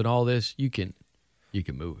hotel rooms and all this. You can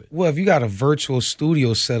move it. Well, if you got a virtual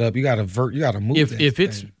studio set up, you got to move that If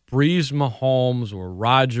it's thing. Breeze Mahomes or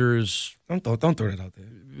Rodgers, Don't throw that out there.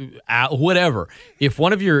 whatever. If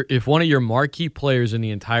one of your marquee players in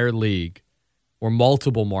the entire league, or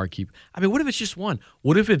multiple marquee, I mean, what if it's just one?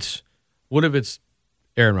 What if it's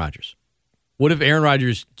Aaron Rodgers? What if Aaron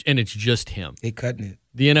Rodgers and it's just him? They cutting it.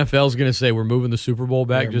 The NFL's going to say we're moving the Super Bowl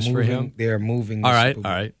back for him. They're moving. All the right, Super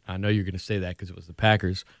Bowl. all right. I know you're going to say that because it was the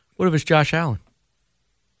Packers. What if it's Josh Allen?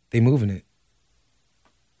 They moving it.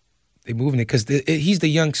 They moving it because he's the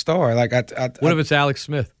young star. Like What if it's Alex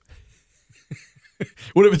Smith?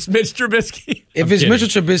 What if it's Mitch Trubisky? If it's Mitchell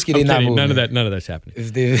Trubisky, they're not moving. None of that's happening.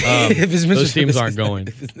 If it's Mitchell Those teams Trubisky, aren't going.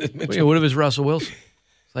 Wait, what if it's Russell Wilson?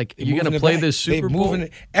 It's like you're going to play this Super Bowl.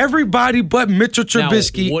 Everybody but Mitchell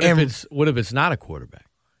Trubisky. Now, what if it's not a quarterback?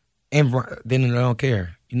 And then they don't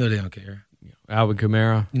care. You know they don't care. Alvin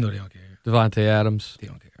Kamara, You know they don't care. Devontae Adams, They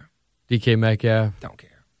don't care. DK Metcalf. Don't care.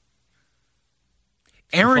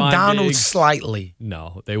 Aaron Stephon Donald Diggs. slightly.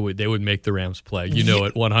 No, they would make the Rams play. You know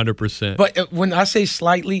it 100%. But when I say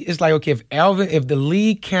slightly, it's like, okay, if the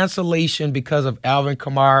league cancellation because of Alvin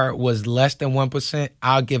Kamara was less than 1%,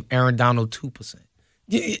 I'll give Aaron Donald 2%.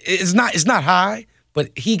 It's not high, but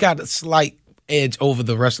he got a slight edge over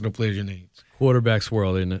the rest of the players you named. Quarterback's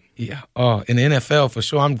world, isn't it? Yeah. Oh, in the NFL for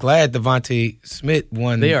sure. I'm glad Devontae Smith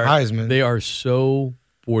won the Heisman. They are so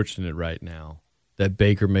fortunate right now that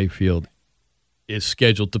Baker Mayfield is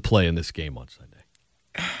scheduled to play in this game on Sunday.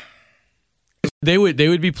 They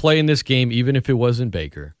would be playing this game even if it wasn't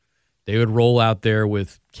Baker. They would roll out there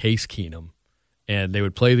with Case Keenum, and they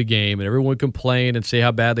would play the game, and everyone would complain and say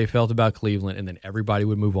how bad they felt about Cleveland, and then everybody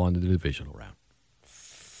would move on to the divisional round.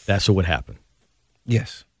 That's what would happen.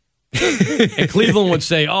 Yes. And Cleveland would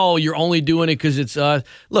say, oh, you're only doing it because it's us.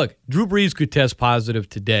 Look, Drew Brees could test positive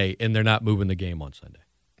today, and they're not moving the game on Sunday.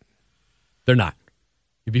 They're not.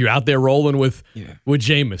 If you're out there rolling with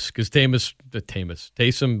Jameis, because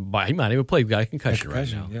Taysom, he might even play. The guy concussion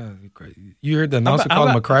right now. Yeah, you heard the announcer call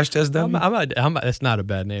him a crash test dummy? That's not a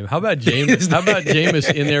bad name. How about Jameis? How about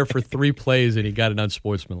Jameis in there for 3 plays and he got an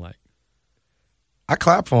unsportsmanlike? I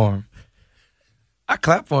clap for him.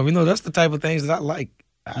 You know, that's the type of things that I like.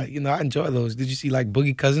 I enjoy those. Did you see like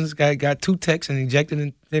Boogie Cousins got 2 techs and ejected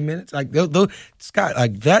in 10 minutes? Like those Scott,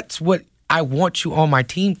 like that's what I want you on my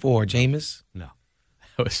team for, Jameis. No.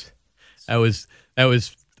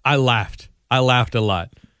 I laughed. I laughed a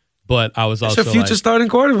lot. But I was also it's a future starting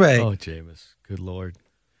quarterback. Oh, Jameis. Good Lord.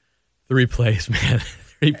 3 plays, man.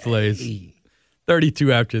 3 plays.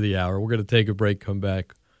 32 after the hour. We're going to take a break, come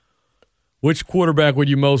back. Which quarterback would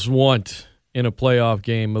you most want in a playoff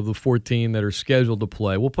game of the 14 that are scheduled to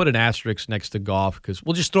play? We'll put an asterisk next to Goff because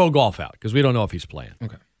we'll just throw Goff out because we don't know if he's playing.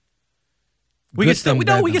 Okay. We can still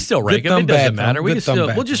rank him. It doesn't matter.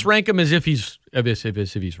 We'll just rank him as if he's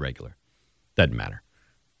regular. Doesn't matter.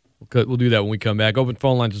 We'll do that when we come back. Open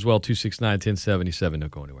phone lines as well, 269-1077. Don't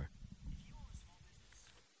go anywhere.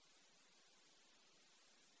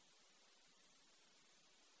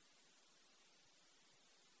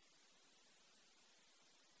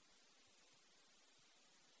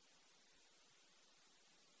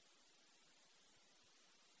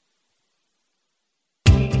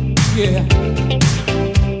 Yeah.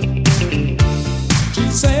 She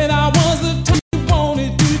said I was the type you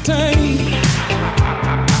wanted to tame.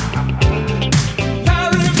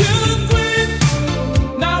 Carry you queen.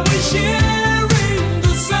 Now we're sharing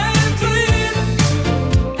the same dream.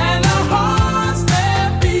 And our hearts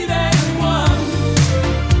that beat as one.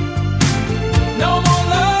 No more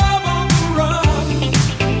love on the run.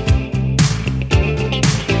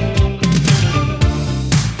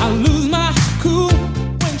 I lose my cool.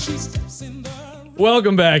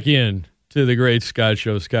 Welcome back in to the Great Scott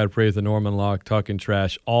Show. Scott Praise and Norman Locke talking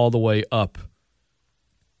trash all the way up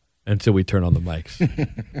until we turn on the mics.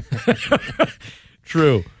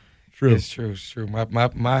 True. It's true.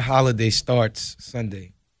 My holiday starts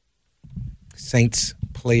Sunday. Saints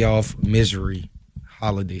playoff misery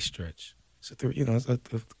holiday stretch. it's a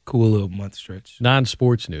cool little month stretch.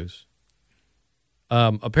 Non-sports news.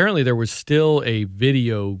 Apparently, there was still a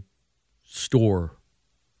video store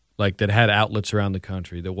like that had outlets around the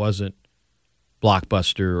country that wasn't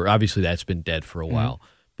Blockbuster. Obviously, that's been dead for a while.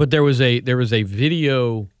 But there was a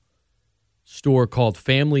video store called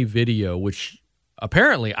Family Video, which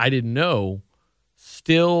apparently I didn't know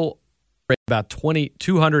still about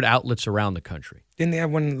 200 outlets around the country. Didn't they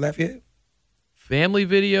have one in Lafayette? Family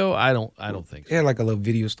Video? I don't think so. They had like a little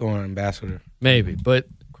video store in Ambassador. Maybe, but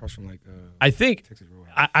Across from like I think Texas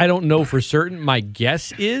Roadhouse. I don't know for certain. My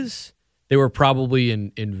guess is they were probably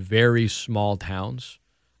in very small towns.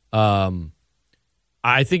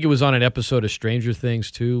 I think it was on an episode of Stranger Things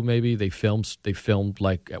too. Maybe they filmed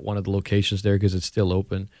like at one of the locations there because it's still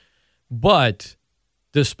open. But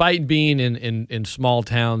despite being in small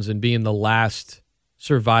towns and being the last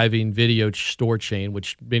surviving video store chain,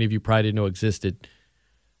 which many of you probably didn't know existed,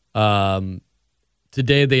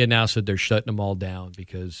 today they announced that they're shutting them all down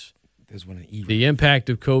because There's one in the impact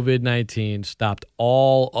of COVID-19 stopped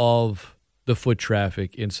all of the foot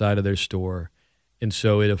traffic inside of their store. And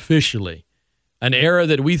so it officially, an era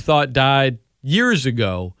that we thought died years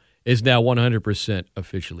ago, is now 100%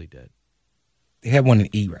 officially dead. They had one in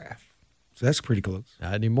ERAF. So that's pretty close.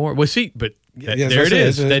 Not anymore. Well, see, but Yes, there it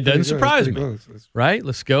is. it's That doesn't pretty good. surprise It's me. pretty close. Right?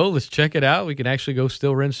 Let's go. Let's check it out. We can actually go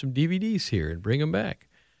still rent some DVDs here and bring them back.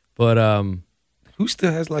 But Who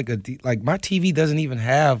still has like like my TV doesn't even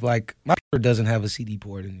have like my computer doesn't have a CD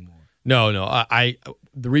port anymore. no. I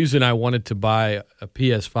the reason I wanted to buy a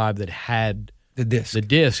PS5 that had The disc. the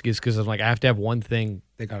disc is because I'm like, I have to have one thing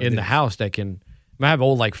They got a in the disc. house that can. I have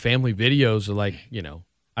old like family videos of like,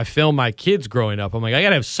 I film my kids growing up. I'm like, I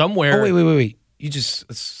gotta have somewhere. Oh wait. You just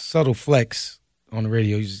a subtle flex on the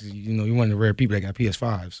radio. You're one of the rare people that got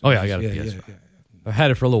PS5s. Oh, yeah, I got a PS5. I've had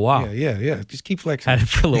it for a little while. Yeah. Just keep flexing. Had it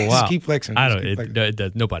for a little while. Just keep flexing. I Just don't. keep It, flexing. it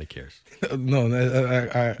does. Nobody cares.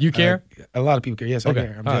 No, You care? A lot of people care. Yes, I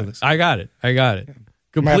care. I'm All right. jealous. I got it. Might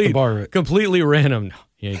have to borrow it. Completely random. No,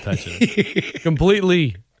 you ain't touching it.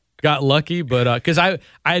 Completely got lucky, but because I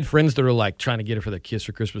had friends that were like trying to get it for their kids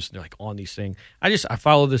for Christmas, and they're like on these things. I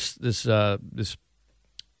follow this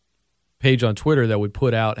page on Twitter that would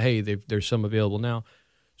put out, hey, there's some available now.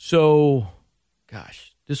 So,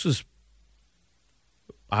 gosh, this was,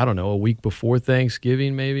 I don't know, a week before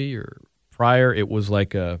Thanksgiving maybe or prior. It was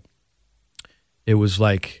like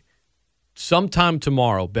sometime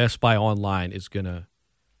tomorrow, Best Buy Online is going to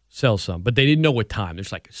sell some, but they didn't know what time.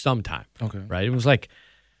 There's like sometime. Okay. Right? It was like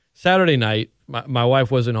Saturday night. My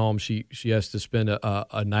wife wasn't home. She has to spend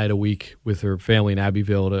a night a week with her family in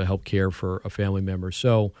Abbeville to help care for a family member.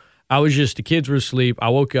 So the kids were asleep. I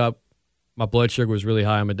woke up. My blood sugar was really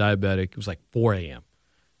high. I'm a diabetic. It was like 4 a.m.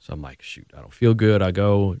 So I'm like, shoot, I don't feel good. I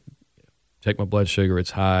go take my blood sugar.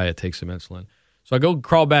 It's high. I take some insulin. So I go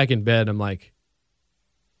crawl back in bed. I'm like,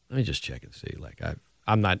 let me just check and see. Like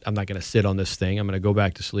I'm not going to sit on this thing. I'm going to go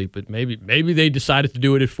back to sleep. But maybe they decided to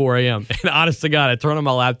do it at 4 a.m. And honest to God, I turned on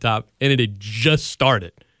my laptop and it had just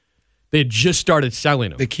started. They had just started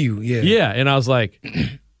selling them. The queue, yeah. Yeah, and I was like,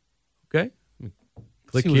 okay,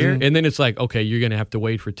 click See what's here. in. And then it's like, okay, you're going to have to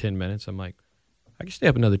wait for 10 minutes. I'm like, I can stay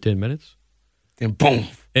up another 10 minutes. Then boom.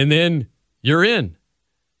 And then you're in.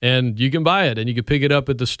 And you can buy it. And you can pick it up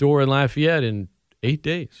at the store in Lafayette in 8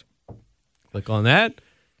 days. Click on that.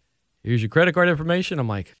 Here's your credit card information. I'm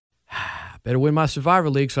like, better win my Survivor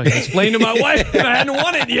League so I can explain to my wife that I hadn't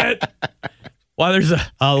won it yet. While there's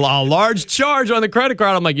a large charge on the credit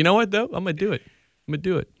card, I'm like, you know what, though? I'm going to do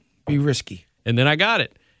it. Be risky. And then I got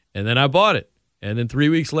it. And then I bought it. And then 3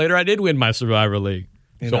 weeks later, I did win my Survivor League.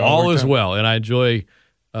 And so it all all worked is out. well. And I enjoy,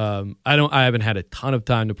 I haven't had a ton of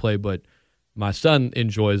time to play, but my son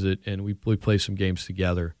enjoys it. And we play some games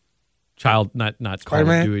together. Not Call of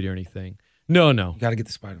Spider-Man? Duty or anything. No. You got to get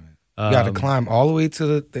the Spider-Man. You got to climb all the way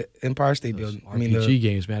to the Empire State Building. RPG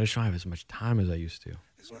games, man. I just don't have as much time as I used to.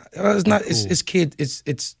 It's not. Cool. It's kid.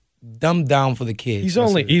 It's dumbed down for the kids. He's That's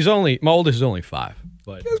only it. my oldest is only 5,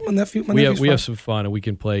 but That's my nephew. My we nephew's have fine. some fun and we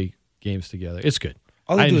can play games together. It's good.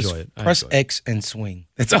 All I they do enjoy is it. I press enjoy it. X and swing.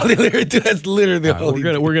 That's all they literally do. That's literally All right, all they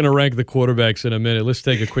do. we're gonna rank the quarterbacks in a minute. Let's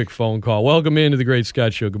take a quick phone call. Welcome into the Great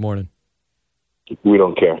Scott Show. Good morning. We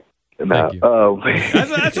don't care. Thank you.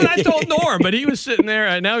 That's what I told Norm, but he was sitting there.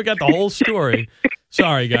 And now we got the whole story.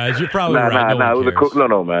 Sorry, guys. You're probably right. Nah. No It one was a cool. cares.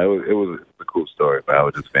 No, man. It was a cool story, man. I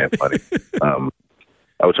was just being funny.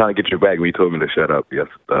 I was trying to get you back when you told me to shut up. 2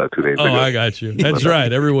 days Oh, ago. I got you. That's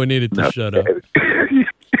right. Everyone needed to shut up.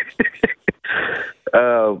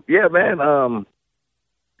 Yeah, man.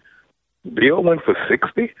 Bill went for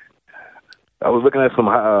 60. I was looking at some.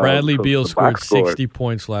 Bradley Beal some scored box scores 60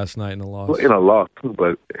 points last night in the loss. in a loss,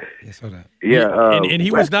 but Yeah, so that. yeah, and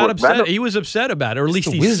he was not Westbrook- upset. He was upset about it, or at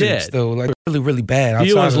least the he Wizards, said. though, like really, really bad.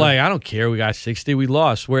 Beal Outside was of- like, I don't care. We got 60. We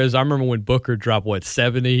lost. Whereas I remember when Booker dropped,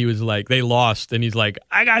 70? He was like, they lost. And he's like,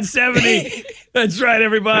 I got 70. That's right,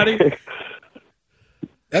 everybody.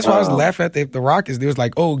 That's why I was laughing at the Rockets. They was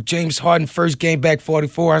like, oh, James Harden first game back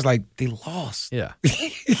 44. I was like, they lost. Yeah.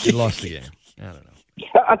 He lost the game. I don't know.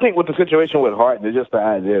 I think with the situation with Harden, it's just the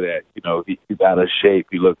idea that he's out of shape.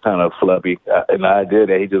 He looked kind of flubby, and the idea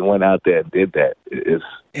that he just went out there and did that is.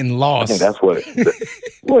 And I lost. think that's what.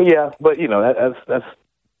 Well, yeah, but that's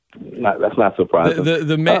not surprising.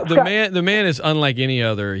 The man is unlike any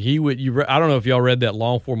other. He would. I don't know if y'all read that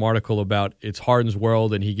long form article about it's Harden's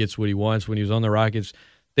world and he gets what he wants. When he was on the Rockets,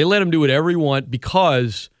 they let him do whatever he want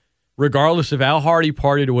because regardless of how hard he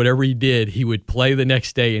partied or whatever he did, he would play the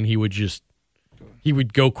next day and he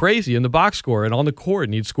would go crazy in the box score and on the court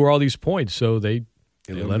and he'd score all these points. So they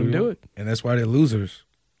let him do it. And that's why they're losers.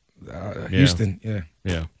 Houston, yeah.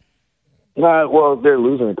 Yeah. Well, they're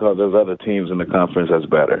losing because there's other teams in the conference that's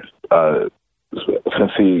better.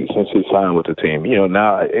 Since he signed with the team,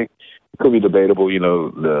 now it could be debatable.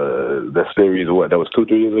 The series that was 2-3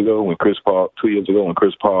 years ago when Chris Paul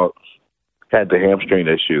had the hamstring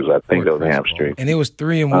issues. I think that was a hamstring. And it was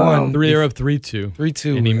 3-1. They're up 3-2.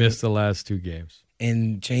 3-2. And he missed the last two games.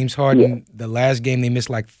 And James Harden, the last game, they missed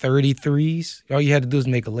like 30 threes. All you had to do is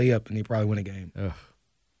make a layup, and they probably win a game.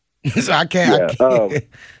 So I can't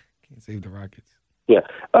save the Rockets. Yeah.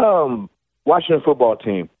 Washington football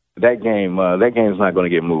team, that game's not going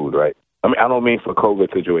to get moved, right? I mean, I don't mean for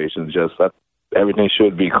COVID situations, just everything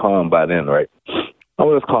should be calm by then, right?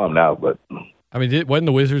 Oh, it's calm now, but. I mean, wasn't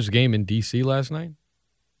the Wizards game in D.C. last night?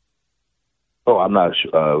 Oh, I'm not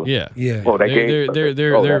sure. Yeah. Oh, that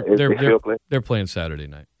game. They're playing Saturday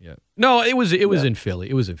night. Yeah. No, it was in Philly.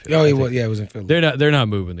 It was in Philly. Oh, it was in Philly. They're not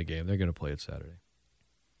moving the game. They're going to play it Saturday.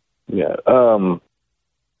 Yeah.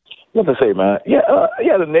 What to say, man? Yeah.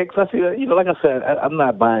 The Knicks. I see that. Like I said, I'm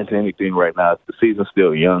not buying to anything right now. The season's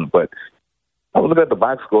still young, but I was looking at the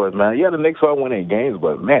box scores, man. Yeah, the Knicks are winning games,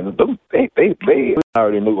 but man, they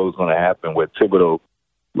already knew what was going to happen with Thibodeau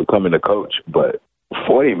becoming the coach, but.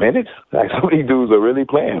 40 minutes? Like some of these dudes are really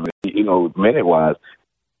playing, minute wise.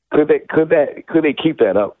 Could they keep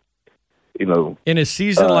that up? In a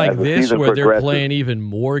season like this season where they're progresses. playing even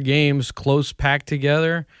more games close packed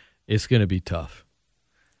together, it's going to be tough.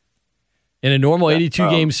 In a normal 82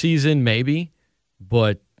 game season, maybe,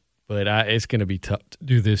 but it's going to be tough to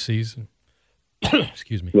do this season.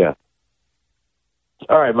 Excuse me. Yeah.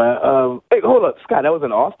 All right, man. Hey, hold up, Scott. That was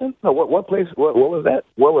in Austin? No, what place? What was that?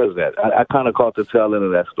 Where was that? I kind of caught the tail end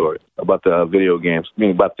of that story about the video games. I mean,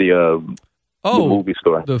 about the movie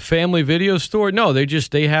store. The family video store? No, they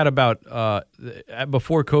had about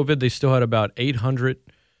before COVID, they still had about 800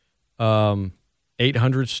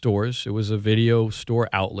 stores. It was a video store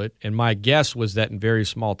outlet, and my guess was that in very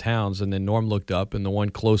small towns. And then Norm looked up, and the one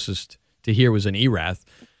closest to here was in Erath.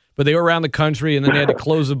 But they were around the country, and then they had to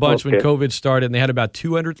close a bunch when COVID started, and they had about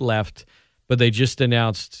 200 left. But they just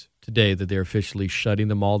announced today that they're officially shutting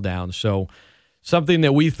them all down. So something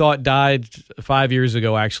that we thought died 5 years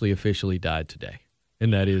ago actually officially died today,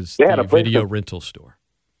 and that is the video rental store.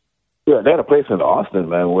 Yeah, they had a place in Austin,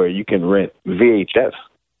 man, where you can rent VHS.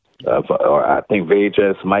 Or I think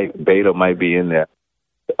Beta might be in there.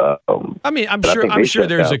 I'm sure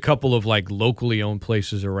there's a couple of like locally owned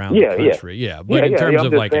places around the country. Yeah, but in terms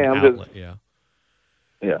of like an outlet, yeah.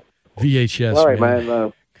 VHS. All right,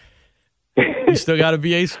 man. You still got a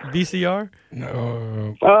VCR?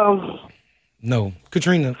 No.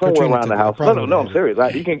 Katrina around the house. No, I'm serious.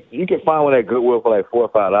 You can find one at Goodwill for like $4 or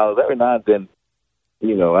 $5. Every now and then,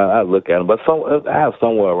 I look at them, but I have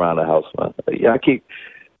somewhere around the house, man.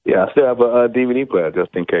 I still have a DVD player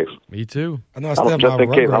just in case. Me too. I know I still have just my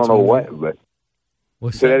in case. I don't know Rugrats movie. what, but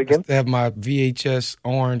what's say that that again? I still have my VHS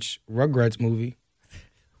orange Rugrats movie.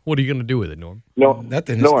 What are you going to do with it, Norm? No,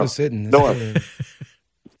 Nothing. It's still sitting.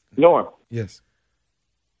 Norm. Yes.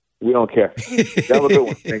 We don't care. Have a good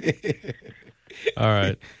one. Thank you. All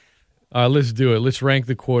right. Let's do it. Let's rank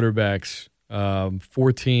the quarterbacks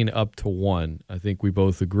 14 up to 1. I think we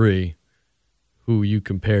both agree who you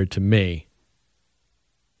compared to me.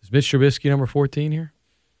 Is Mitch Trubisky number 14 here?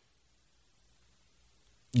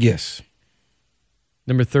 Yes.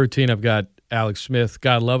 Number 13, I've got Alex Smith.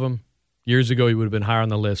 God love him. Years ago, he would have been higher on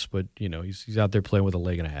the list, but he's out there playing with a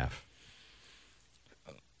leg and a half.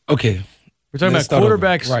 Okay. We're talking about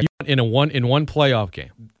quarterbacks right. in one playoff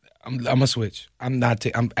game. I'm gonna switch. I'm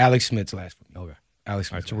Alex Smith's last for me. Okay. Alex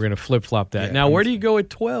Smith. All right, so we're gonna flip flop that. Yeah, now, where do you go at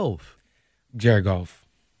 12? Jared Goff.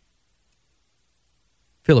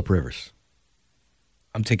 Phillip Rivers.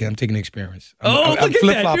 I'm taking experience. Look at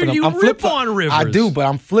that, dude. You rip on Rivers. I do, but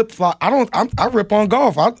I'm flip-flop. I rip on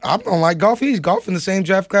golf. I don't like golf. He's golf in the same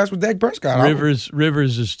draft class with Dak Prescott.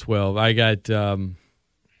 Rivers is 12. I got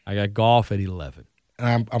golf at 11.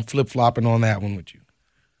 And I'm flip-flopping on that one with you.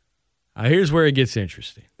 Here's where it gets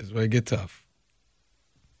interesting. This is where it gets tough.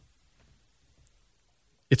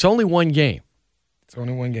 It's only one game. It's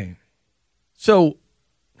only one game. So,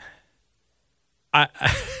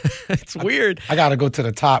 it's weird. I got to go to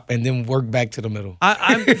the top and then work back to the middle.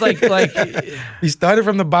 I'm like We started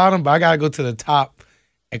from the bottom, but I got to go to the top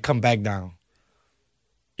and come back down.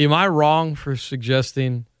 Am I wrong for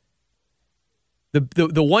suggesting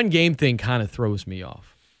the one game thing kind of throws me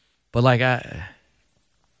off? But like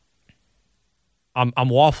I'm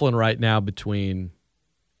waffling right now between.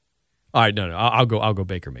 All right, no, I'll go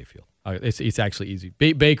Baker Mayfield. It's actually easy.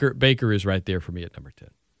 Baker is right there for me at number 10.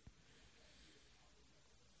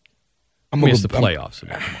 I'm the playoffs.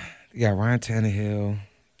 You got Ryan Tannehill.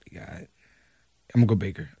 I'm gonna go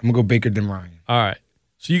Baker. I'm gonna go Baker then Ryan. All right.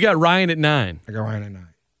 So you got Ryan at 9. I got Ryan at 9.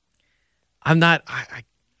 I'm not. I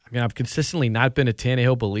mean, I've consistently not been a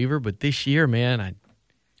Tannehill believer, but this year, man, I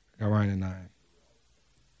got Ryan at 9.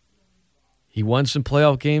 He won some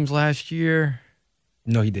playoff games last year.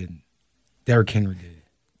 No, he didn't. Derrick Henry did.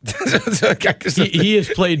 He has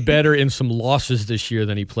played better in some losses this year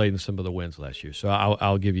than he played in some of the wins last year. So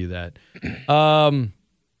I'll give you that.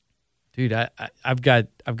 Dude, I've got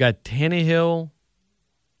Tannehill,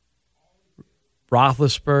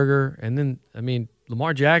 Roethlisberger, and then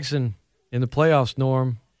Lamar Jackson in the playoffs.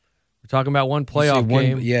 Norm, we're talking about one playoff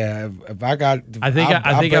game. Yeah, if I got, I think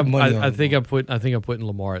I'm putting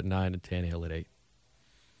Lamar at 9 and Tannehill at 8.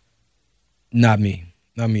 Not me.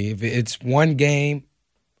 If it's one game,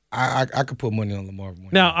 I could put money on Lamar.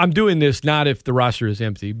 Now, I'm doing this not if the roster is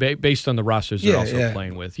empty, based on the rosters they're also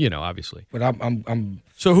playing with, obviously. But I'm.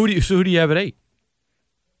 So who do you have at 8?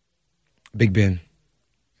 Big Ben.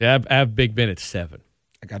 Yeah, I have Big Ben at 7.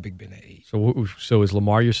 I got Big Ben at 8. So is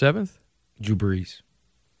Lamar your 7th? Drew Brees.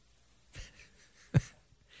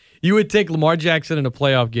 You would take Lamar Jackson in a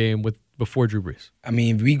playoff game before Drew Brees. I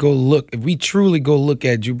mean, if we truly go look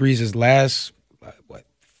at Drew Brees' last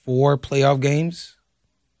 4 playoff games,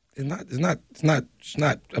 it's not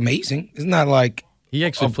amazing. It's not like he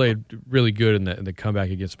actually played really good in the comeback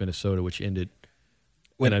against Minnesota, which ended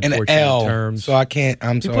in an unfortunate L terms. So I can't.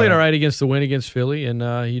 He played all right against the win against Philly, and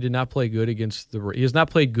he did not play good he has not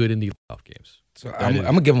played good in the playoff games. So I'm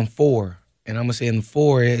gonna give him 4, and I'm gonna say in the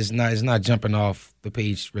 4 is not jumping off the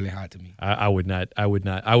page really high to me. I would not. I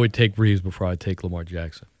would take Brees before I take Lamar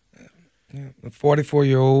Jackson. Yeah, a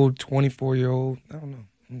 44-year-old, 24-year-old. I don't know.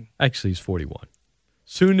 Actually, he's 41.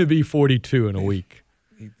 Soon to be 42 in a week.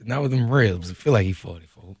 Not with them ribs. I feel like he's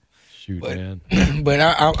 44. Shoot, man. But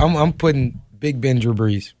I'm putting Big Ben, Drew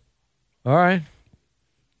Brees. All right.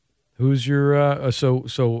 Who's your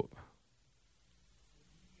so?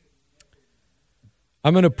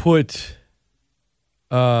 I'm gonna put.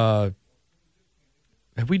 Have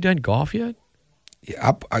we done golf yet?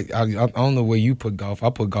 Yeah, I don't know where you put golf. I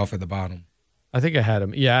put golf at the bottom. I think I had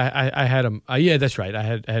him. Yeah, I had him. Yeah, that's right. I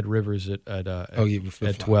had Rivers at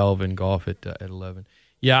 12 and golf at 11.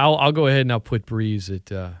 Yeah, I'll go ahead and I'll put Breeze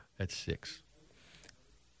at 6.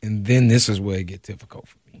 And then this is where it gets difficult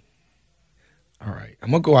for me. All right,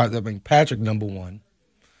 I'm gonna go out there. Patrick number 1,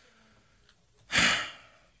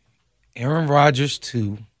 Aaron Rodgers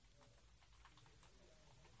 2,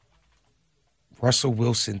 Russell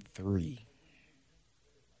Wilson 3,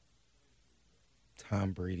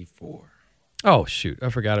 Tom Brady 4. Oh, shoot. I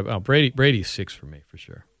forgot about Brady's 6 for me, for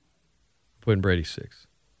sure. Putting Brady 6.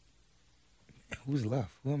 Who's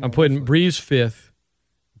left? I'm putting Breeze 5th.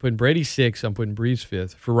 I'm putting Brady 6. I'm putting Breeze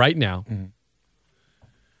 5th for right now. Mm-hmm.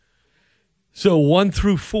 So 1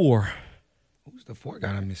 through 4. Who's the 4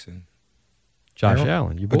 guy I'm missing? Josh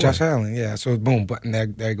Allen. You Josh Allen, yeah. So boom, but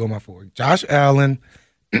there go my 4. Josh Allen.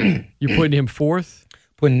 You're putting him 4th?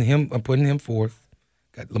 I'm putting him 4th.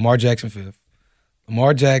 Got Lamar Jackson 5th.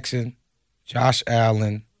 Lamar Jackson, Josh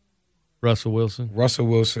Allen, Russell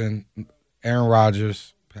Wilson, Aaron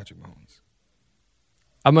Rodgers, Patrick Mahomes.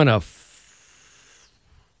 I'm gonna.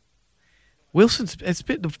 The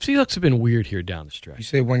Seahawks have been weird here down the stretch. You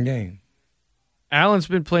said one game. Allen's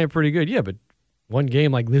been playing pretty good, yeah, but one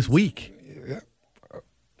game like this week. Yeah.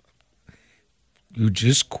 You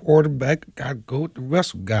just quarterback. Got to go with the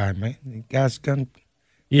Russell guy, man. The guy's gonna.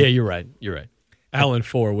 Yeah, you're right. Allen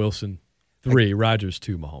 4, Wilson 3, Rodgers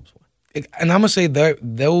 2, Mahomes 1. And I'm gonna say that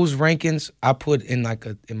those rankings I put in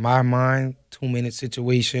in my mind 2-minute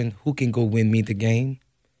situation. Who can go win me the game?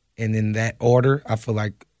 And in that order, I feel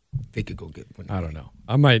like they could go get one. I don't know.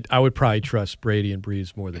 I would probably trust Brady and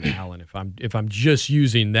Breeze more than Allen if I'm just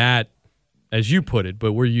using that as you put it,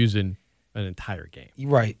 but we're using an entire game. You're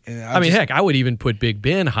right. And I mean, heck, I would even put Big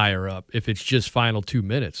Ben higher up if it's just final 2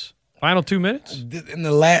 minutes. Final 2 minutes? in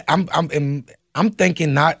the I'm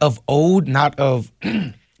thinking not of old, not of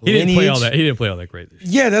He didn't play all that. He didn't play all that great this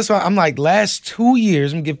year. Yeah, that's why I'm like last 2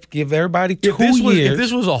 years. I'm gonna give everybody 2 years. If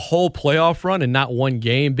this was a whole playoff run and not one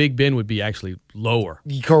game, Big Ben would be actually lower.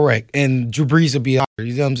 Correct, and Drew Brees would be higher.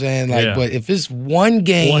 You know what I'm saying? Like, Yeah. but if it's one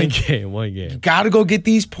game, you got to go get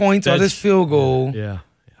these points or this field goal. Yeah.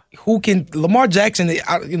 Who can Lamar Jackson?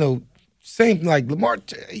 Same like Lamar.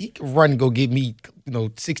 He can run and go get me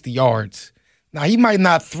 60 yards. Now he might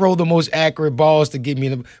not throw the most accurate balls to get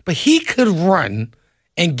me, but he could run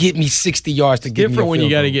and get me 60 yards to get me a Different when you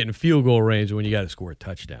field got to goal. get in field goal range and when you got to score a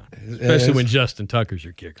touchdown, especially when Justin Tucker's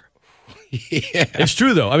your kicker. Yeah. It's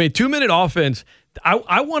true though. I mean, 2 minute offense.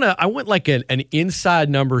 I want like an inside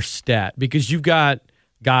number stat because you've got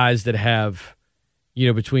guys that have,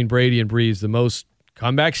 between Brady and Breeze, the most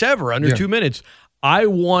comebacks ever under 2 minutes. I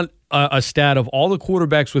want a stat of all the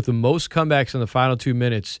quarterbacks with the most comebacks in the final 2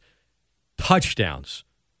 minutes, touchdowns,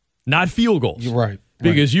 not field goals. You're right.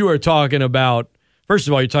 Because you are talking about. First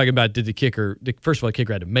of all, you're talking about the kicker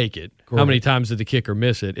had to make it. Correct. How many times did the kicker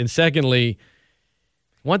miss it? And secondly,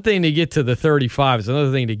 one thing to get to the 35 is another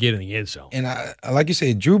thing to get in the end zone. And I like you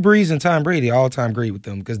said, Drew Brees and Tom Brady, all-time great with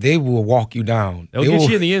them because they will walk you down. They'll get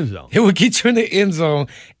you in the end zone. They will get you in the end zone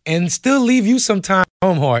and still leave you some time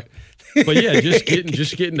home heart. But yeah, just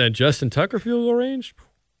getting that Justin Tucker field goal range.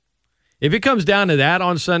 If it comes down to that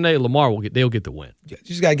on Sunday, Lamar they'll get the win. You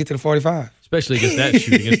just got to get to the 45. Especially against that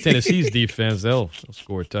shooting. Against Tennessee's defense, they'll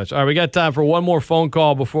score a touch. All right, we got time for one more phone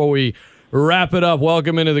call before we wrap it up.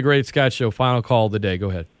 Welcome into the Great Scott Show. Final call of the day. Go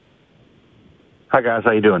ahead. Hi, guys.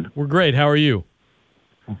 How you doing? We're great. How are you?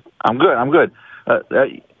 I'm good.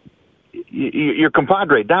 You're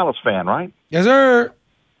compadre, Dallas fan, right? Yes, sir.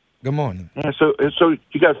 Good morning. Yeah. So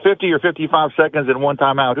you got 50 or 55 seconds and one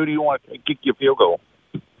timeout. Who do you want to kick your field goal?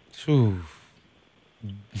 Ooh.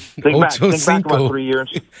 Think back about 3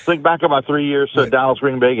 years. Think back about 3 years to the Dallas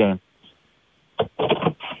Green Bay game.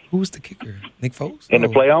 Who's the kicker? Nick Foles? In the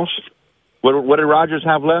playoffs? What did Rodgers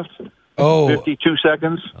have left? 52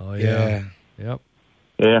 seconds? Oh, yeah. Yep.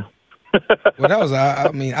 Yeah. Well, that was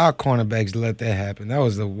our cornerbacks let that happen. That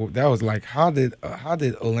was like how did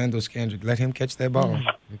Orlando Scandrick let him catch that ball?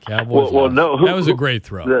 The Cowboys. That was a great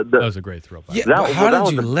throw. That was a great throw. How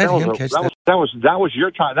did you let him catch that? That was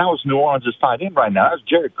your time. That was New Orleans' tight end right now. That was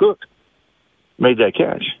Jared Cook made that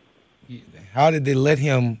catch. How did they let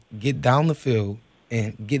him get down the field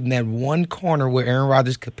and get in that one corner where Aaron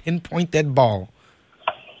Rodgers could pinpoint that ball?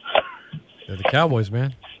 They're the Cowboys,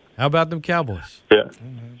 man. How about them Cowboys? Yeah.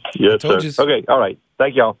 Yes, sir. Okay, all right.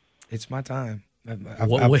 Thank y'all. It's my time.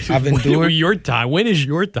 I've endured your time. When is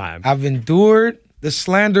your time? I've endured the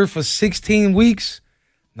slander for 16 weeks.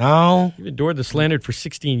 Now You've endured the slander for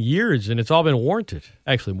 16 years, and it's all been warranted.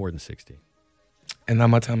 Actually, more than 16. And now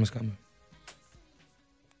my time is coming.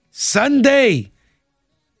 Sunday.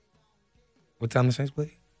 What time the Saints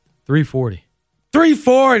play? 3:40.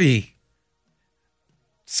 3:40.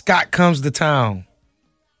 Scott comes to town.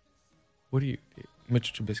 What do you...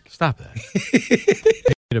 Mitchell Trubisky. Stop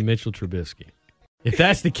that. To Mitchell Trubisky. If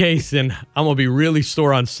that's the case, then I'm going to be really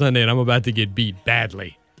sore on Sunday, and I'm about to get beat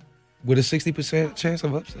badly. With a 60% chance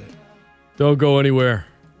of upset. Don't go anywhere.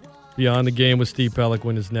 Beyond the Game with Steve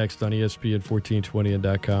Peliquin is next on ESPN 1420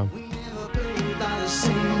 and .com. We never played by the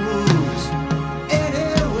same